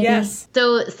Cosmo, maybe? Yes.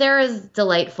 So Sarah's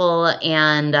delightful,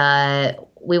 and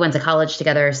we went to college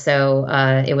together, so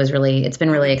it's been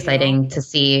really exciting to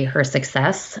see her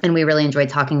success, and we really enjoyed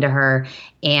talking to her.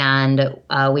 And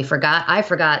I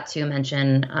forgot to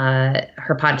mention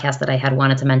her podcast that I had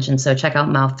wanted to mention, so check out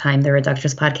Mouth Time, the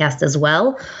Reductress podcast as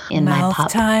well. In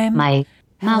Mouth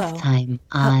Time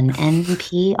on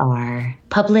NPR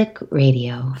Public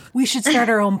Radio. We should start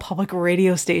our own public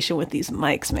radio station with these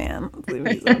mics, man. It would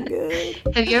be so good.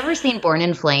 Have you ever seen Born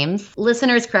in Flames?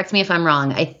 Listeners, correct me if I'm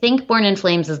wrong. I think Born in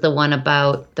Flames is the one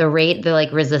about the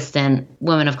resistant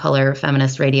women of color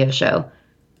feminist radio show.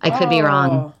 I could be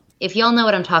wrong. If y'all know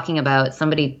what I'm talking about,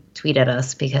 somebody tweet at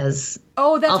us because...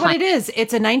 Oh, that's what it is.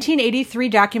 It's a 1983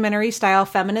 documentary-style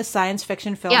feminist science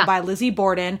fiction film by Lizzie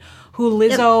Borden, who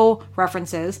Lizzo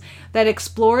references, that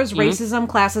explores racism,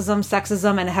 classism,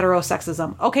 sexism, and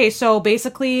heterosexism. Okay, so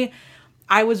basically,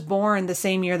 I was born the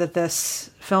same year that this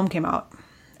film came out,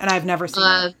 and I've never seen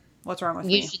it. What's wrong with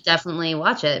me? You should definitely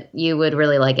watch it. You would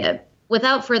really like it.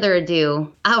 Without further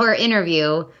ado, our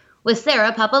interview with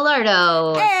Sarah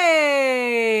Pappalardo.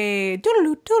 Hey!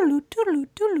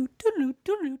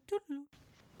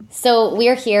 So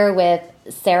we're here with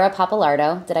Sarah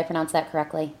Pappalardo. Did I pronounce that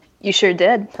correctly? You sure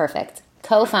did. Perfect.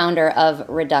 co-founder of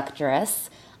Reductress,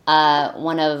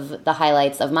 one of the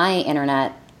highlights of my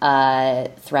internet wall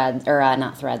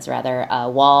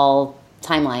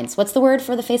timelines. What's the word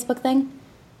for the Facebook thing?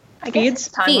 Feeds?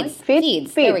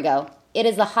 Feeds. There we go. It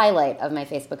is the highlight of my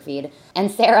Facebook feed. And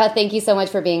Sarah, thank you so much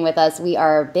for being with us. We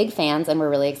are big fans, and we're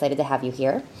really excited to have you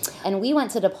here. And we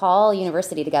went to DePaul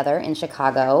University together in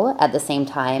Chicago at the same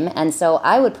time. And so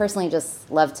I would personally just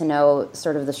love to know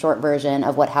sort of the short version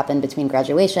of what happened between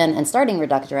graduation and starting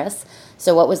Reductress.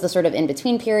 So what was the sort of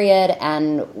in-between period,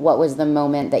 and what was the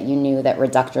moment that you knew that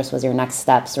Reductress was your next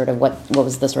step? Sort of what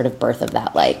was the sort of birth of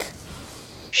that like?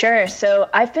 Sure. So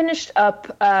I finished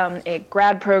up a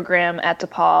grad program at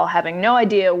DePaul, having no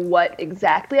idea what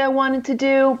exactly I wanted to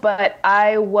do, but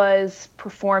I was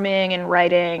performing and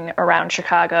writing around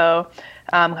Chicago,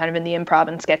 kind of in the improv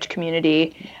and sketch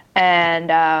community,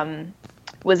 and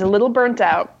was a little burnt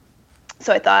out.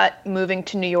 So I thought moving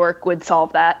to New York would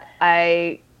solve that.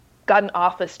 I got an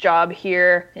office job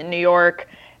here in New York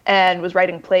and was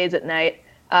writing plays at night,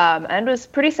 and was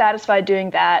pretty satisfied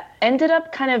doing that. Ended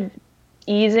up kind of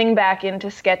easing back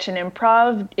into sketch and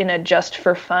improv in a just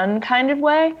for fun kind of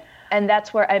way. And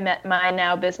that's where I met my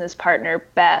now business partner,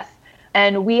 Beth.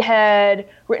 And we had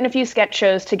written a few sketch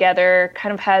shows together,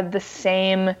 kind of had the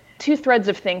same two threads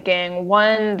of thinking.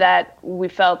 One, that we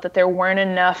felt that there weren't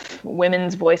enough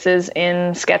women's voices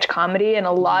in sketch comedy, and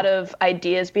a lot of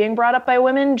ideas being brought up by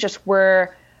women just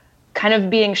were kind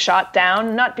of being shot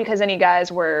down, not because any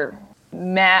guys were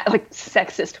mad, like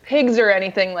sexist pigs or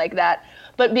anything like that,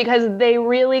 but because they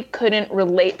really couldn't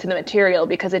relate to the material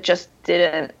because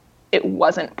it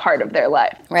wasn't part of their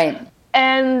life. Right.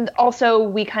 And also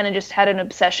we kind of just had an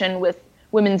obsession with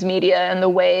women's media and the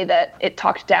way that it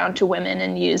talked down to women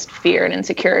and used fear and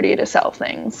insecurity to sell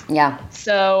things. Yeah.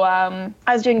 So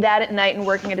I was doing that at night and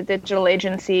working at a digital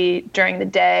agency during the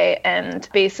day, and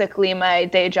basically my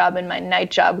day job and my night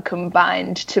job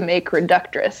combined to make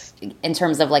Reductress. In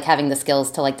terms of like having the skills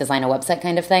to like design a website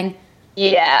kind of thing?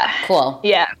 Yeah. Cool.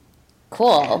 Yeah.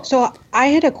 Cool. So I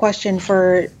had a question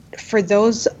for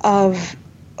the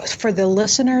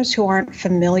listeners who aren't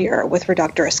familiar with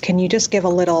Reductress. Can you just give a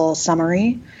little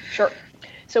summary? Sure.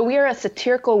 So we are a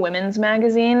satirical women's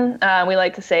magazine. We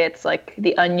like to say it's like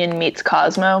The Onion meets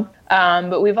Cosmo.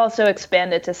 But we've also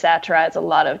expanded to satirize a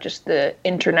lot of just the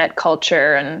internet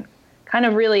culture, and kind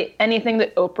of really anything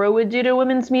that Oprah would do to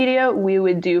women's media, we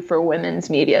would do for women's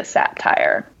media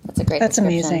satire. That's a great That's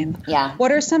description. amazing. Yeah.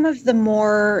 What are some of the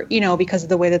more, because of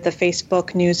the way that the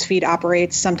Facebook news feed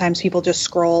operates, sometimes people just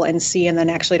scroll and see and then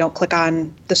actually don't click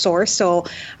on the source. So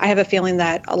I have a feeling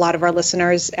that a lot of our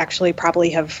listeners actually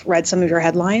probably have read some of your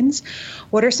headlines.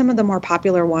 What are some of the more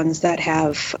popular ones that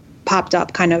have popped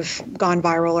up, kind of gone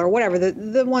viral or whatever,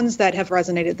 the ones that have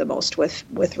resonated the most with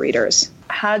readers?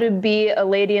 How to be a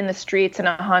lady in the streets in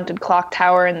a haunted clock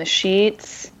tower in the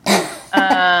sheets.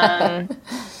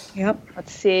 Yep.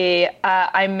 Let's see.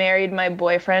 I married my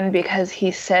boyfriend because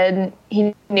he said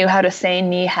he knew how to say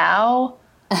ni hao.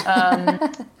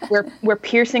 We're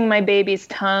piercing my baby's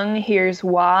tongue. Here's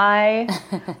why.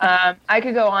 I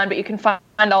could go on, but you can find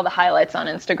all the highlights on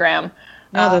Instagram.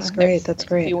 Oh, that's great. That's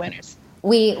great. A few winners.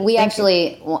 We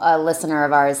actually, a listener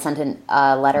of ours sent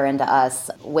a letter into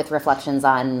us with reflections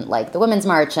on like the Women's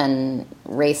March and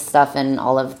race stuff and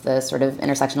all of the sort of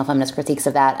intersectional feminist critiques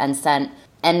of that, and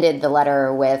ended the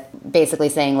letter with basically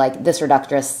saying like, this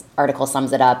Reductress article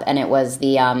sums it up, and it was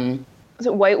the was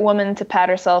it white woman to pat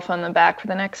herself on the back for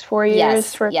the next 4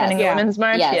 years for attending a Women's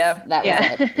March? Yes, that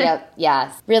was it. Yep,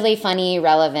 yeah. Really funny,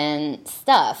 relevant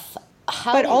stuff.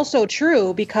 But also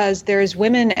true, because there's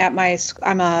women at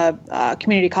I'm a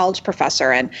community college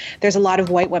professor, and there's a lot of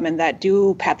white women that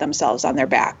do pat themselves on their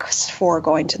backs for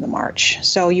going to the march.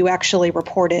 So you actually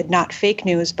reported not fake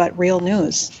news, but real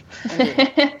news.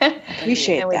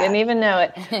 Appreciate that. And we didn't even know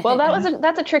it. Well,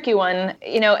 that's a tricky one.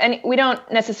 And we don't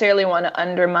necessarily want to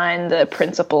undermine the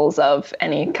principles of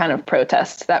any kind of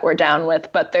protest that we're down with,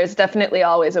 but there's definitely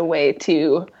always a way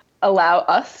to allow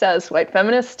us as white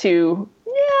feminists to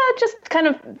just kind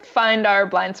of find our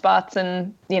blind spots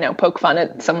and, poke fun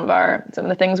at some of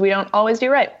the things we don't always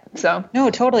do right. So no,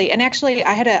 totally. And actually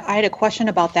I had a question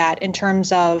about that in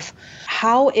terms of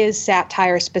how is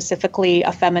satire specifically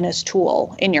a feminist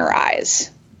tool in your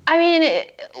eyes? I mean,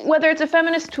 whether it's a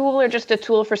feminist tool or just a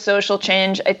tool for social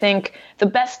change, I think the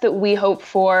best that we hope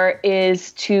for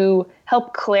is to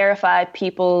help clarify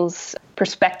people's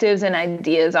perspectives and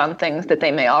ideas on things that they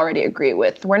may already agree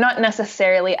with. We're not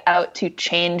necessarily out to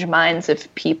change minds of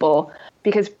people,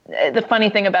 because the funny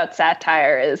thing about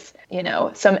satire is,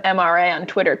 some MRA on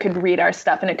Twitter could read our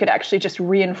stuff and it could actually just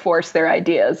reinforce their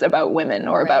ideas about women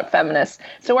or about feminists.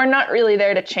 So we're not really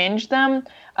there to change them.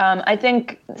 I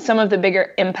think some of the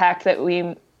bigger impact that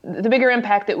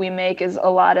we make is a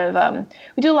lot of,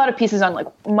 we do a lot of pieces on like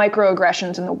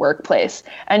microaggressions in the workplace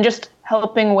and just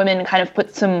helping women kind of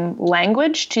put some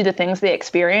language to the things they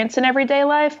experience in everyday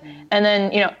life, and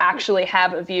then, actually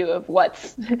have a view of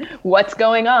what's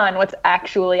going on, what's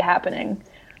actually happening.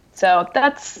 So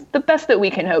that's the best that we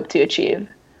can hope to achieve.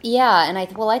 Yeah. And I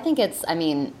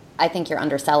think you're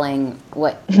underselling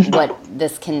what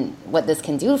this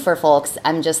can do for folks.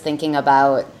 I'm just thinking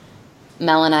about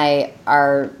Mel and I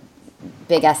are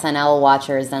big SNL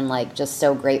watchers and like just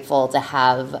so grateful to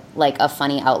have like a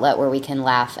funny outlet where we can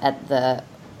laugh at the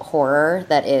horror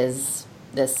that is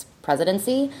this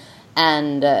presidency.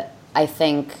 And I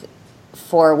think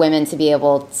for women to be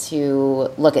able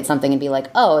to look at something and be like,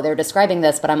 oh, they're describing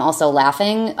this, but I'm also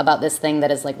laughing about this thing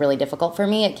that is like really difficult for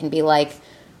me, it can be like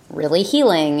really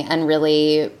healing and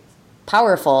really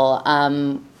powerful.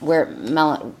 Where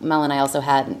Mel and I also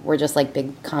we're just like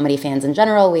big comedy fans in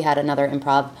general. We had another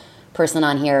improv person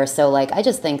on here. So like, I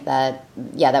just think that,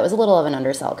 that was a little of an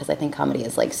undersell, because I think comedy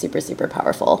is like super, super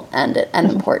powerful and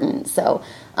important. So,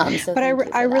 but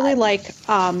I really like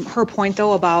her point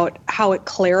though about how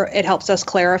it helps us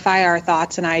clarify our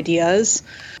thoughts and ideas,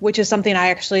 which is something I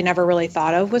actually never really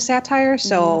thought of with satire.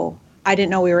 So I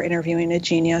didn't know we were interviewing a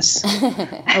genius.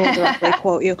 I will directly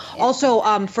quote you. Yeah.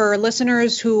 Also, for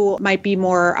listeners who might be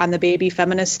more on the baby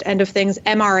feminist end of things,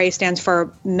 MRA stands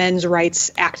for Men's Rights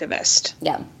Activist.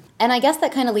 Yeah. And I guess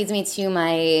that kind of leads me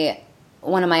to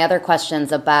one of my other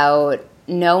questions about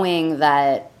knowing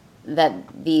that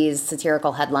these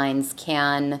satirical headlines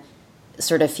can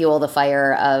sort of fuel the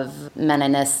fire of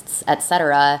meninists,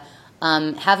 etc.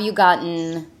 Have you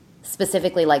gotten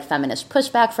specifically like feminist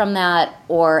pushback from that,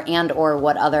 or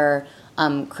what other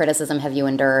criticism have you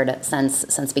endured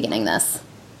since beginning this?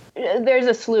 There's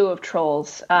a slew of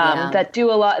trolls that do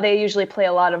a lot. They usually play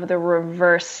a lot of the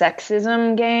reverse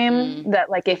sexism game, that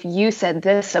like if we said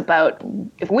this about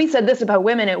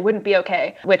women, it wouldn't be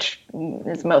okay, which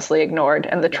is mostly ignored,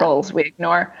 and the trolls we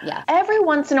ignore. Yeah. Every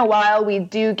once in a while, we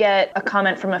do get a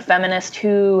comment from a feminist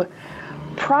who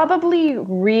probably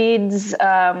reads,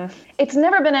 it's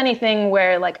never been anything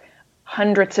where like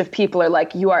hundreds of people are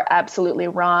like, you are absolutely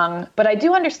wrong. But I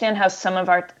do understand how some of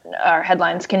our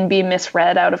headlines can be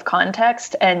misread out of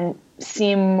context and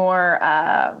seem more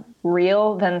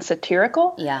real than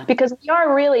satirical. Yeah. Because we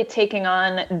are really taking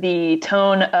on the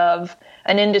tone of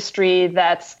an industry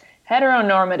that's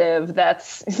heteronormative,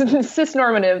 that's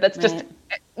cisnormative, that's just,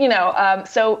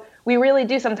 so we really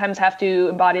do sometimes have to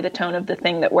embody the tone of the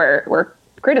thing that we're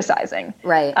criticizing.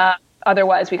 Right.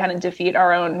 Otherwise, we kind of defeat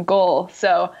our own goal.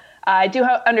 So I do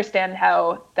understand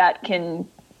how that can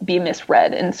be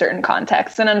misread in certain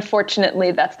contexts. And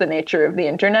unfortunately, that's the nature of the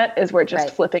internet, is we're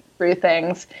just flipping through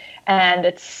things, and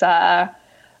it's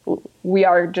we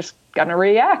are just going to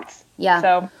react. Yeah.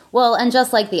 So, well, and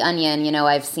just like The Onion,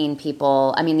 I've seen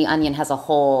people, The Onion has a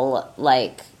whole, I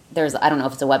don't know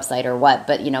if it's a website or what,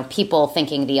 but, people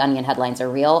thinking The Onion headlines are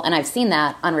real. And I've seen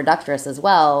that on Reductress as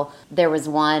well. There was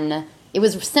one, it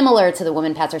was similar to the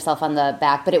woman pats herself on the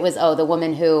back, but it was, the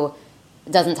woman who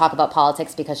doesn't talk about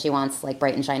politics because she wants,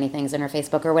 bright and shiny things in her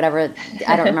Facebook or whatever.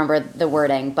 I don't remember the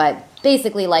wording, but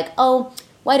basically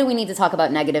why do we need to talk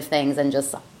about negative things, and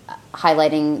just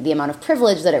highlighting the amount of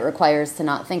privilege that it requires to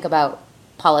not think about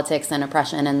politics and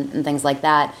oppression and things like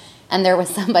that. And there was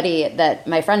somebody that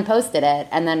my friend posted it,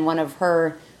 and then one of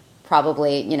her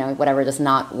probably, just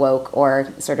not woke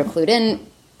or sort of clued in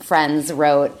friends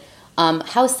wrote,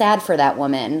 how sad for that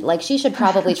woman. She should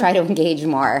probably try to engage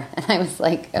more. And I was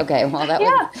like, okay, well,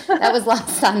 that was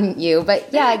lost on you.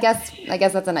 But yeah, I guess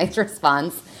that's a nice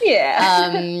response.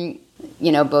 Yeah.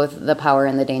 Both the power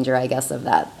and the danger, I guess, of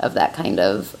that kind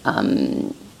of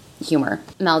humor.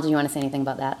 Mel, do you want to say anything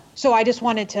about that? So I just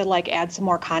wanted to add some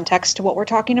more context to what we're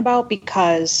talking about,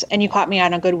 and you caught me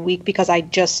on a good week, because I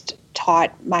just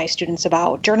taught my students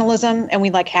about journalism, and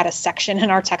we had a section in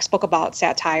our textbook about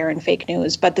satire and fake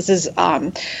news. But this is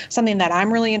something that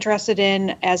I'm really interested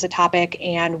in as a topic,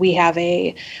 and we have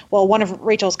one of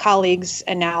Rachel's colleagues,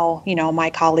 and now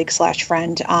my colleague /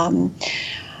 friend,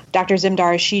 Dr.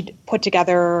 Zimdar, she put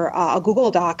together a Google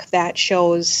Doc that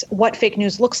shows what fake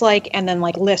news looks like, and then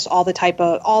lists all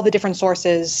the different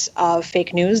sources of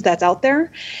fake news that's out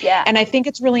there. Yeah. And I think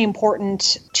it's really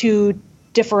important to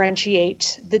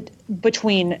differentiate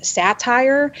between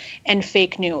satire and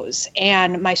fake news.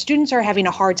 And my students are having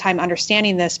a hard time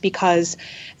understanding this because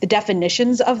the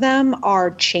definitions of them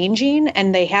are changing,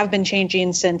 and they have been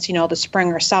changing since, the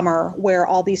spring or summer, where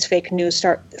all these fake news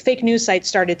sites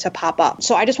started to pop up.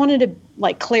 So I just wanted to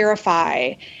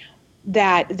clarify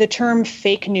that the term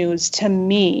fake news to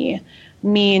me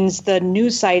means the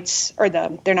news sites, or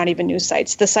they're not even news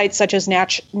sites, the sites such as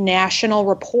National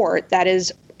Report that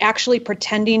is actually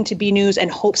pretending to be news and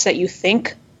hopes that you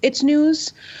think it's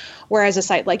news, whereas a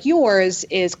site like yours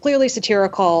is clearly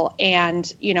satirical.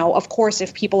 And, of course,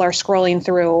 if people are scrolling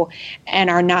through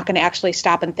and are not going to actually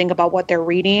stop and think about what they're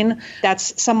reading,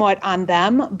 that's somewhat on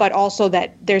them, but also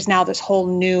that there's now this whole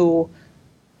new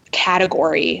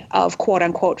category of quote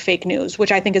unquote fake news,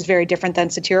 which I think is very different than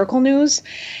satirical news.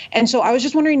 And so I was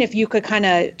just wondering if you could kind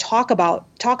of talk about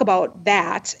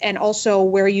that, and also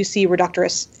where you see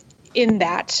Reductress in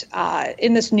that,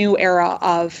 in this new era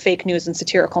of fake news and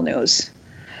satirical news.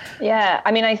 Yeah,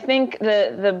 I mean, I think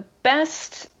the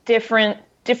best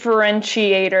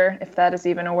differentiator, if that is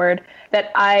even a word, that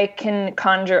I can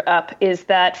conjure up is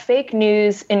that fake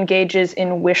news engages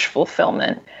in wish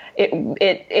fulfillment.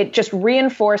 It just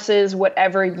reinforces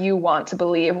whatever you want to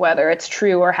believe, whether it's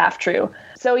true or half true.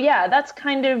 So yeah, that's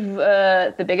kind of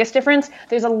the biggest difference.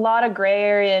 There's a lot of gray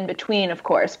area in between, of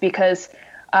course, because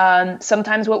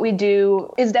sometimes what we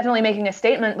do is definitely making a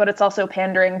statement, but it's also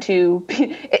pandering to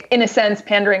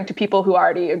people who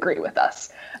already agree with us.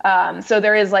 So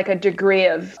there is like a degree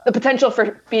of the potential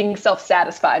for being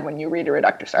self-satisfied when you read a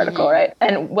Reductress article, right?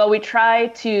 And we try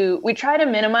to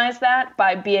minimize that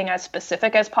by being as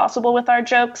specific as possible with our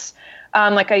jokes.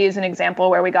 Like I use an example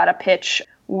where we got a pitch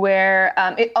where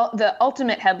the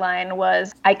ultimate headline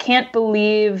was, "I can't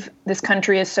believe this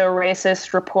country is so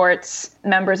racist, reports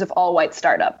members of all-white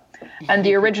startup." And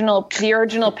the original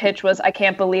pitch was, "I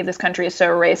can't believe this country is so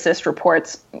racist,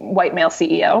 reports white male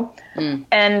CEO."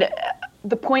 And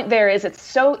the point there is it's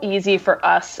so easy for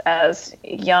us as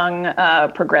young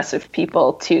progressive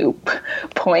people to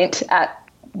point at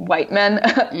white men,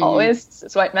 always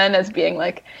cis white men, as being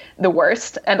like the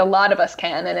worst. And a lot of us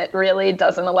can, and it really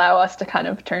doesn't allow us to kind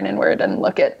of turn inward and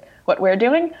look at what we're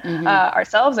doing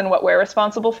ourselves and what we're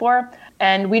responsible for.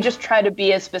 And we just try to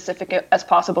be as specific as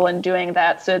possible in doing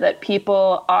that so that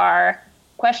people are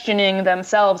questioning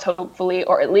themselves, hopefully,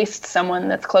 or at least someone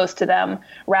that's close to them,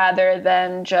 rather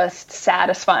than just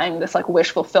satisfying this like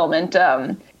wish fulfillment,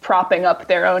 propping up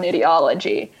their own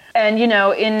ideology. And,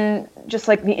 in just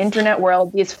like the internet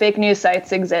world, these fake news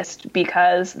sites exist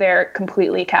because they're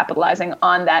completely capitalizing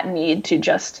on that need to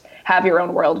just have your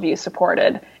own worldview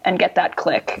supported and get that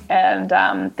click. And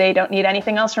they don't need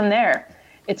anything else from there.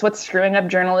 It's what's screwing up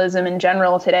journalism in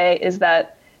general today, is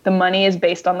that the money is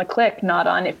based on the click, not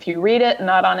on if you read it,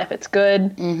 not on if it's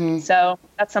good. So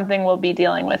that's something we'll be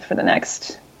dealing with for the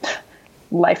next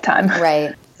lifetime.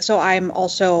 Right. So I'm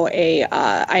also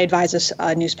I advise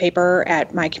a newspaper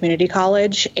at my community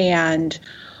college, and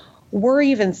we're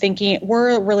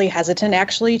really hesitant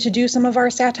actually to do some of our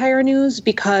satire news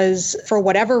because for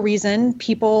whatever reason,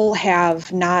 people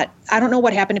have not, I don't know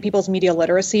what happened to people's media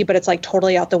literacy, but it's like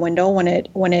totally out the window when it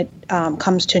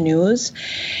comes to news.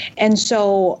 And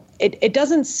so it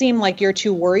doesn't seem like you're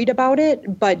too worried about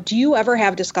it, but do you ever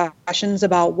have discussions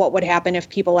about what would happen if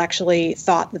people actually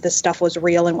thought that this stuff was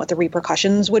real and what the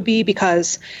repercussions would be?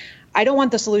 Because I don't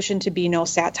want the solution to be no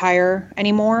satire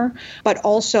anymore, but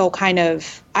also kind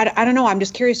of, I don't know, I'm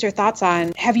just curious your thoughts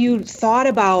on, have you thought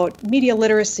about media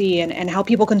literacy and how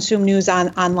people consume news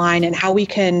online and how we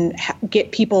can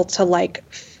get people to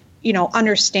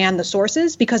understand the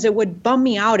sources? Because it would bum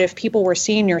me out if people were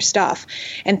seeing your stuff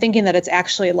and thinking that it's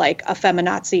actually like a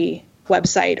feminazi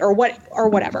website or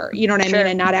whatever, you know what I mean?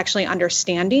 And not actually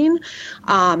understanding.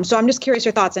 So I'm just curious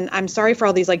your thoughts, and I'm sorry for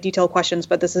all these like detailed questions,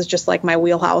 but this is just like my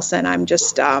wheelhouse, and I'm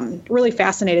just really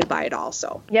fascinated by it all.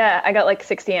 So yeah, I got like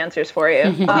 60 answers for you.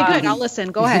 Okay, good. I'll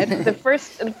listen. Go ahead. The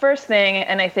first thing,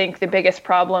 and I think the biggest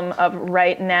problem of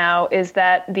right now, is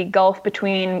that the gulf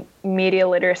between media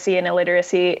literacy and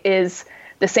illiteracy is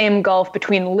the same gulf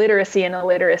between literacy and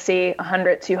illiteracy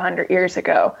 100, 200 years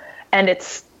ago. And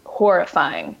it's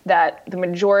horrifying that the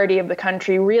majority of the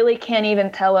country really can't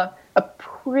even tell a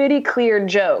pretty clear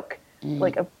joke,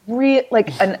 like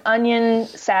an Onion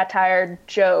satire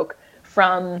joke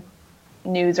from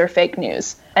news or fake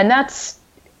news. And that's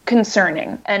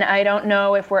concerning. And I don't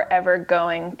know if we're ever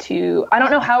going to, I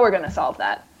don't know how we're going to solve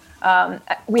that.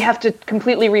 We have to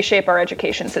completely reshape our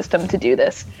education system to do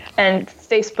this. And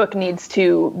Facebook needs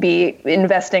to be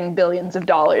investing billions of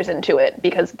dollars into it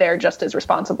because they're just as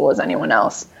responsible as anyone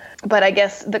else. But I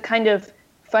guess the kind of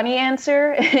funny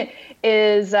answer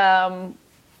is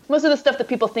most of the stuff that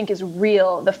people think is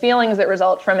real, the feelings that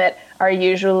result from it are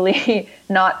usually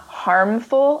not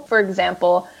harmful. For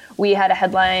example, we had a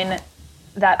headline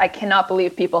that I cannot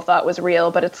believe people thought was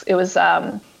real, but it was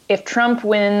if Trump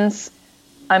wins,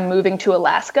 I'm moving to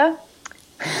Alaska.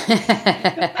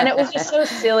 And it was just so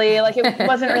silly. Like, it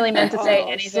wasn't really meant to say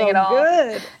anything at all.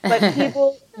 Good. But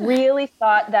people really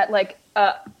thought that, like,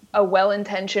 a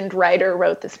well-intentioned writer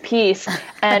wrote this piece,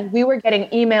 and we were getting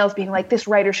emails being like, this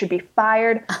writer should be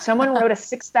fired. Someone wrote a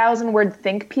 6,000-word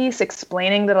think piece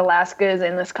explaining that Alaska is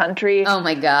in this country. Oh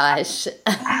my gosh.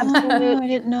 Absolutely I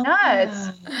didn't know nuts.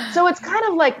 that. So it's kind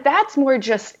of like, that's more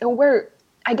just,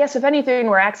 I guess if anything,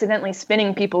 we're accidentally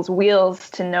spinning people's wheels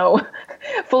to no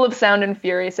full of sound and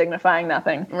fury signifying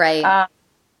nothing. Right.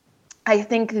 I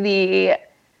think the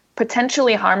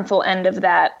potentially harmful end of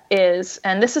that is,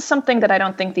 and this is something that I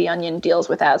don't think The Onion deals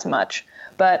with as much,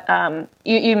 but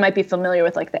you might be familiar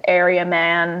with like the Area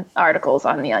Man articles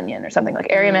on The Onion or something like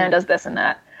Area Man does this and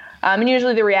that. And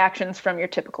usually the reactions from your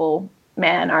typical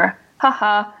man are,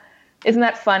 haha, isn't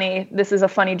that funny? This is a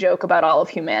funny joke about all of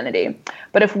humanity.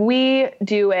 But if we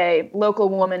do a local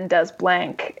woman does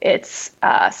blank, it's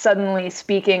suddenly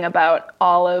speaking about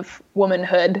all of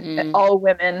womanhood, all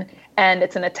women, and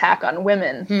it's an attack on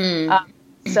women.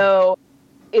 So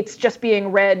it's just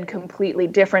being read completely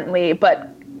differently, but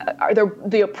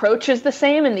the approach is the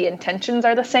same and the intentions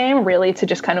are the same, really, to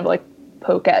just kind of like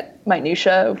poke at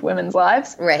minutia of women's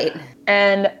lives. Right.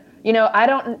 And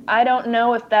I don't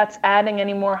know if that's adding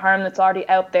any more harm that's already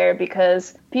out there,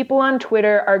 because people on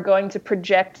Twitter are going to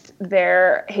project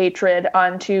their hatred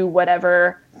onto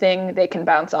whatever thing they can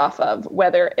bounce off of,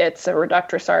 whether it's a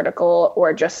Reductress article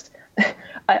or just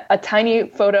a tiny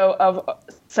photo of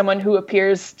someone who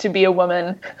appears to be a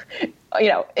woman,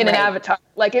 in an avatar.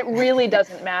 Like, it really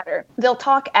doesn't matter. They'll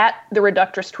talk at the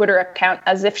Reductress Twitter account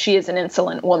as if she is an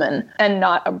insolent woman and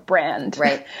not a brand,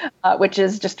 right? Which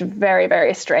is just very,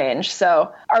 very strange.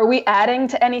 So are we adding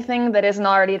to anything that isn't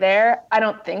already there? I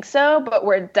don't think so, but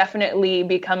we're definitely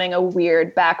becoming a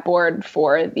weird backboard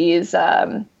for these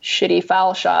shitty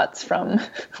foul shots from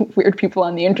weird people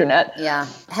on the internet. Yeah.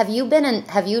 Did you get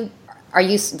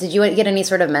any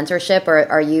sort of mentorship, or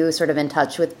are you sort of in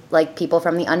touch with like people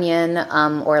from The Onion,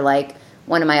 or like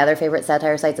one of my other favorite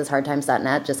satire sites is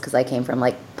hardtimes.net, just because I came from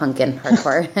like punk and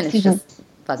hardcore and it's just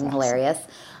fucking hilarious.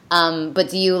 But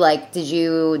did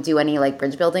you do any like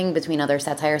bridge building between other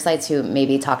satire sites who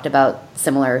maybe talked about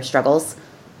similar struggles?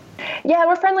 Yeah,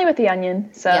 we're friendly with The Onion,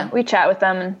 so we chat with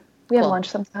them and we have lunch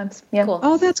sometimes. Yeah. Cool.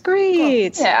 Oh, that's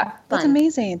great. Cool. Yeah. That's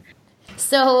amazing.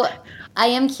 So I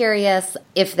am curious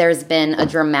if there's been a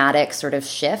dramatic sort of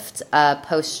shift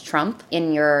post-Trump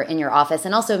in your office,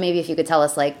 and also maybe if you could tell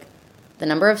us like the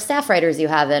number of staff writers you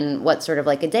have and what sort of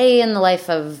like a day in the life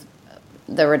of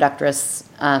the Reductress.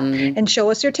 And show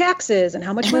us your taxes and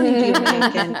how much money do you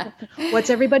make and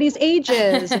what's everybody's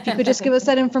ages. If you could just give us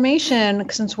that information,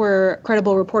 since we're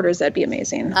credible reporters, that'd be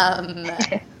amazing.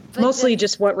 Mostly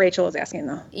just what Rachel is asking,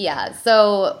 though. Yeah.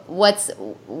 So what's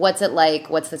it like?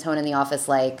 What's the tone in the office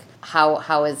like?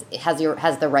 Has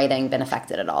the writing been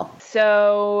affected at all?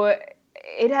 So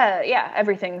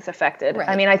everything's affected. Right.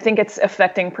 I mean, I think it's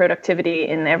affecting productivity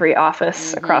in every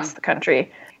office across the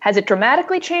country. Has it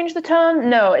dramatically changed the tone?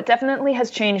 No, it definitely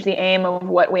has changed the aim of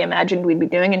what we imagined we'd be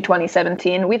doing in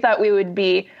 2017. We thought we would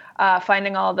be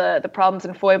finding all the problems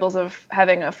and foibles of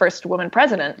having a first woman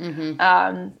president.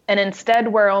 And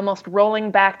instead, we're almost rolling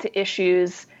back to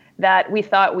issues that we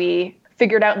thought we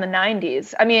figured out in the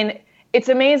 90s. I mean, it's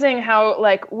amazing how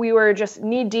like we were just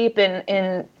knee deep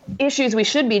in issues we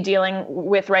should be dealing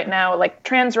with right now, like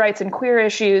trans rights and queer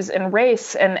issues and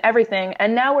race and everything.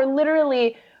 And now we're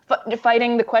literally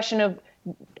fighting the question of,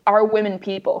 are women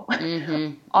people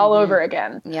all over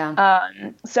again? Yeah.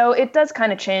 So it does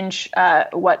kind of change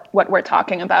what we're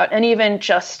talking about, and even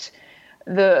just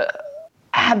the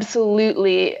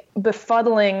absolutely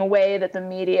befuddling way that the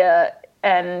media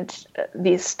and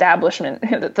the establishment,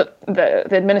 the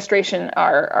administration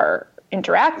are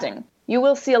interacting. You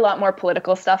will see a lot more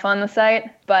political stuff on the site,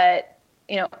 but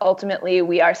ultimately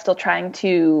we are still trying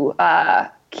to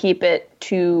keep it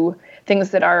to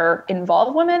things that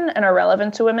involve women and are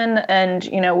relevant to women. And,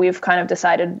 we've kind of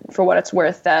decided for what it's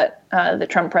worth that the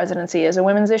Trump presidency is a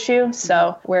women's issue.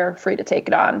 So we're free to take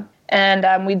it on.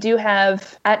 And we do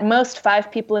have at most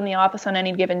 5 people in the office on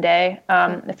any given day.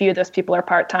 A few of those people are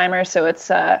part-timers. So it's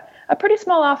a pretty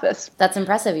small office. That's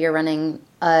impressive. You're running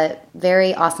a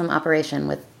very awesome operation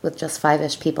with just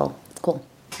 5-ish people. It's cool.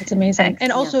 That's amazing. Thanks.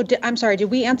 And also, I'm sorry, did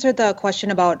we answer the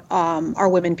question about are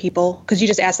women people? Because you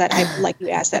just asked that, like you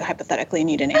asked that hypothetically,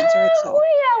 and you didn't answer it. So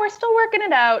yeah, we're still working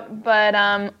it out, but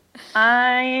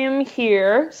I'm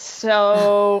here,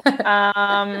 so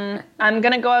I'm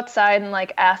gonna go outside and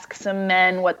like ask some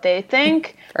men what they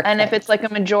think, and if it's like a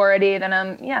majority, then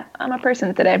I'm a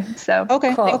person today. So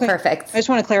okay, Cool. okay. Perfect. I just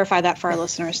want to clarify that for our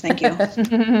listeners. Thank you.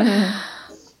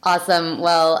 Awesome.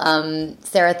 Well,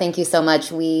 Sarah, thank you so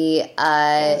much. We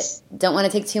don't want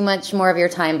to take too much more of your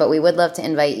time, but we would love to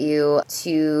invite you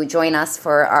to join us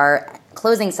for our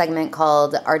closing segment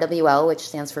called RWL, which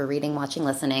stands for Reading, Watching,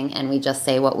 Listening, and we just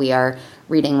say what we are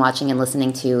reading, watching, and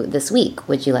listening to this week.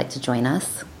 Would you like to join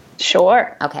us?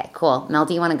 Sure. Okay, cool. Mel,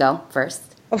 do you want to go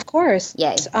first? Of course.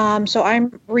 Yay. So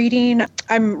I'm rereading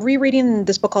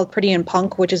this book called Pretty and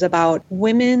Punk, which is about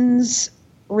women's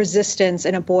resistance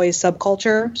in a boys'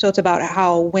 subculture. So it's about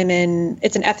how women,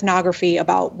 it's an ethnography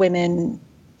about women,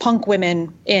 punk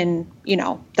women in,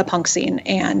 the punk scene.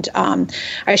 And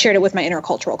I shared it with my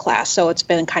intercultural class. So it's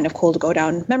been kind of cool to go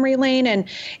down memory lane. And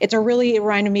it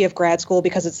reminded me of grad school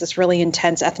because it's this really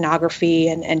intense ethnography.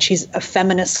 And she's a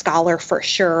feminist scholar for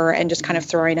sure. And just kind of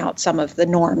throwing out some of the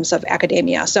norms of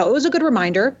academia. So it was a good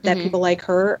reminder that people like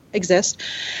her exist.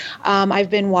 I've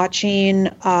been watching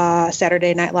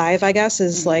Saturday Night Live, I guess,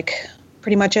 is like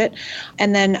pretty much it.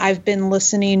 And then I've been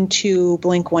listening to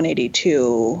Blink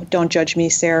 182, Don't Judge Me,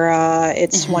 Sarah.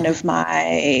 It's one of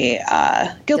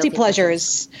my guilty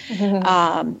pleasures.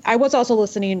 I was also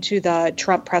listening to the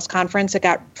Trump press conference. It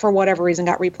for whatever reason,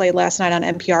 got replayed last night on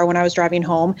NPR when I was driving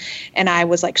home, and I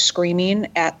was like screaming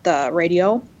at the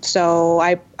radio. So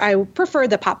I prefer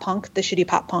the pop punk, the shitty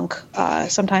pop punk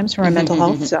sometimes for my mental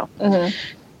health. So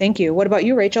thank you. What about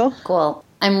you, Rachel? Cool.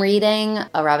 I'm reading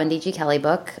a Robin D.G. Kelly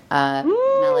book.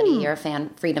 Melody, you're a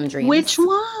fan. Freedom Dreams. Which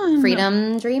one?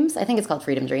 Freedom Dreams. I think it's called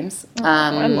Freedom Dreams.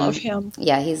 I love him.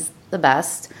 Yeah, he's the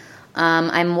best.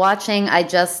 I'm watching. I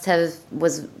just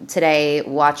was today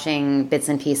watching bits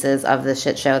and pieces of the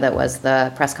shit show that was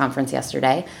the press conference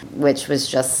yesterday, which was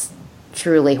just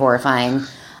truly horrifying.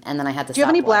 And then I had to. Do you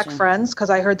have any black friends? Because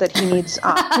I heard that he needs in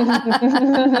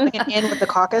with the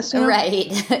caucus. Right.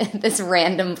 This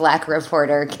random black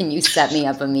reporter. Can you set me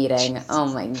up a meeting?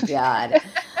 Oh my god.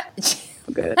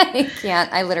 Good. I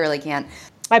can't. I literally can't.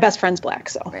 My best friend's black,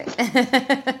 so. Right.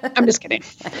 I'm just kidding.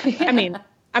 I mean,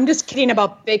 I'm just kidding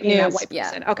about fake news. That white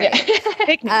person. Okay. Yeah.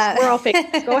 Fake news. We're all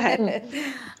fake news. Go ahead.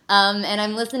 And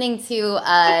I'm listening to.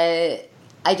 I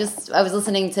was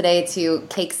listening today to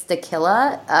Cakes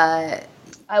Tequila.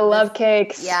 I love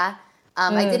Cakes. Yeah.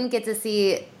 I didn't get to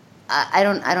see. I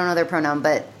don't know their pronoun,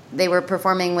 but they were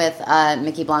performing with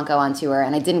Mickey Blanco on tour,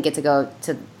 and I didn't get to go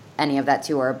to any of that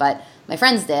tour, but my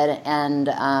friends did, and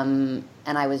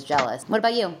I was jealous. What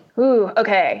about you? Ooh,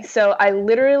 okay. So I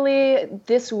literally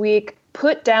this week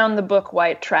put down the book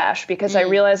White Trash because I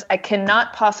realized I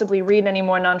cannot possibly read any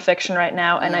more nonfiction right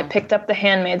now, and I picked up The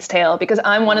Handmaid's Tale because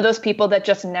I'm one of those people that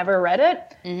just never read it.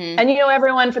 And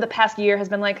everyone for the past year has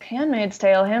been like, Handmaid's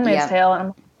Tale, and I'm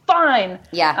like, fine.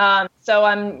 Yeah. So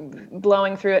I'm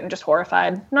blowing through it and just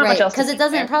horrified. Not much else. Because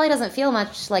it probably doesn't feel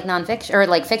much like nonfiction or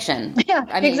like fiction. Yeah,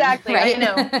 I mean, exactly. Right? I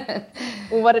know.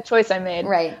 What a choice I made.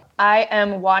 Right. I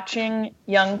am watching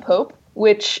Young Pope,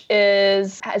 which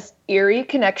has eerie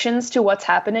connections to what's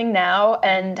happening now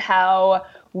and how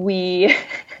we,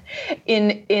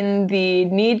 in the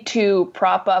need to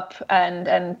prop up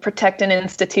and protect an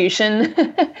institution,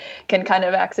 can kind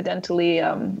of accidentally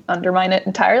undermine it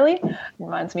entirely.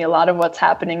 Reminds me a lot of what's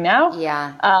happening now.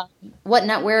 Yeah.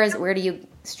 Where do you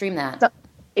stream that? So,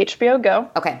 HBO Go.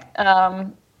 Okay.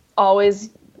 Always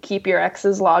keep your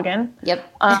ex's login. Yep.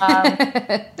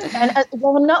 And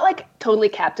I'm not like totally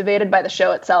captivated by the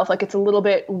show itself. Like it's a little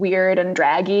bit weird and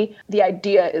draggy. The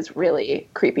idea is really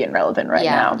creepy and relevant right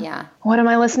now. Yeah. What am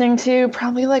I listening to?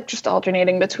 Probably like just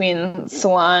alternating between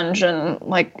Solange and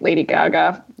like Lady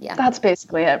Gaga. Yeah. That's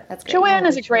basically it. That's great. Joanne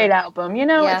is a great album.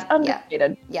 It's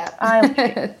underrated. Yeah. I like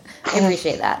it. I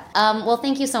appreciate that. Well,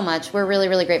 thank you so much. We're really,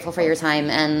 really grateful for your time.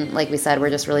 And like we said,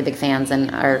 we're just really big fans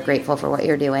and are grateful for what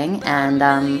you're doing. And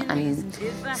I'm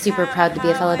super proud to be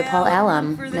a fellow DePaul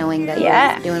alum, knowing that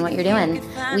you're doing what you're doing.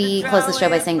 We close the show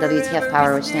by saying WTF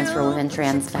Power, which stands for Women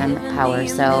Trans Femme Power.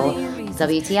 So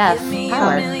WTF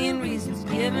Power.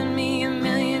 Giving me a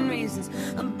million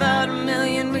reasons, about a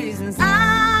million reasons.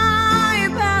 I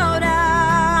bow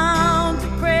down to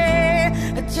pray.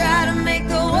 I try to make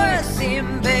the worst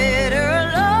seem better.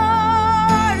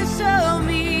 Lord, show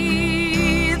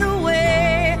me the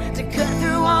way to cut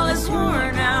through all this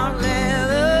worn out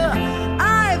leather.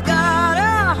 I've got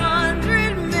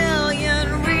 100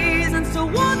 million reasons to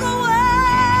walk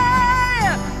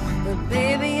away, but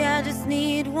baby,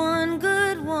 need one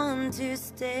good one to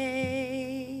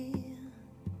stay.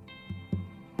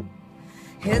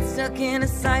 Head stuck in a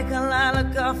cycle, I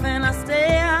look off and I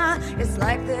stare. It's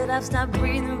like that I've stopped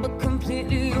breathing but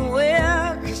completely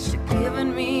aware. 'Cause you're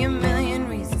giving me a million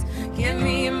reasons, give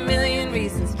me a million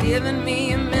reasons, giving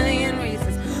me a million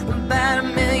reasons, about a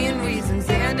million reasons.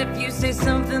 And if you say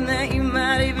something that you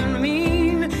might even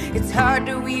mean, it's hard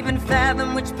to even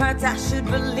fathom which parts I should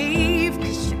believe.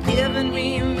 'Cause you're giving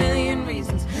me a million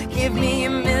reasons, give me a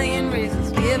million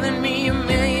reasons, giving me a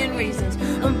million reasons,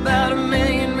 about a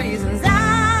million reasons.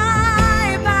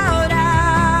 I bow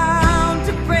down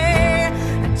to pray,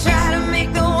 I try to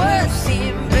make the world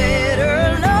seem better.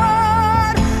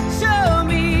 Lord, show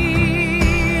me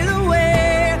the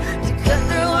way to cut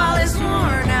through all this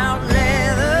worn out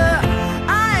leather.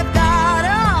 I've got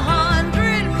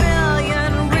 100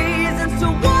 million reasons to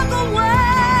walk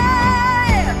away,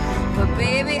 but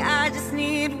baby, I just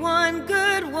need one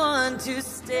good one to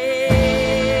stay.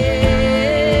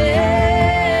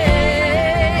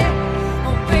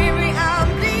 Oh baby, I'm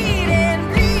bleeding,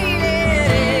 bleeding.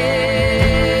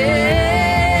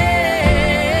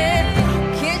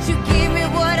 Can't you give me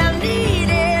what I'm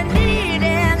needing,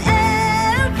 needing?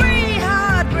 Every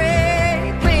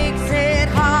heartbreak makes it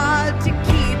hard to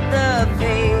keep the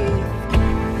faith.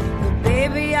 But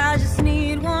baby, I just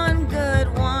need one good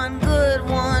one, good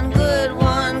one, good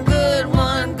one, good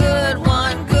one, good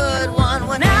one, good one.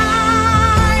 When I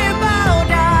bow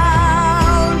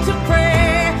down to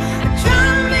pray, I try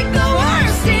to make the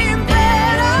worst seem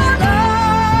better.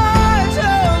 Lord,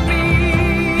 show me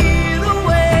the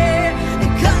way to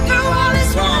cut through all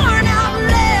this worn out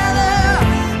leather.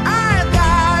 I've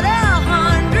got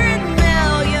 100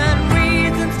 million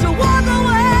reasons to walk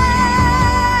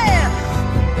away,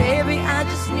 but baby, I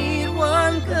just need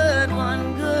one good one,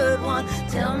 good one.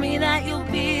 Tell me that you'll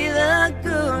be the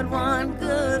good one,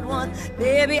 good one.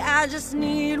 Baby, I just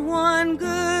need one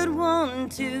good one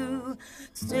to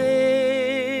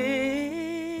stay.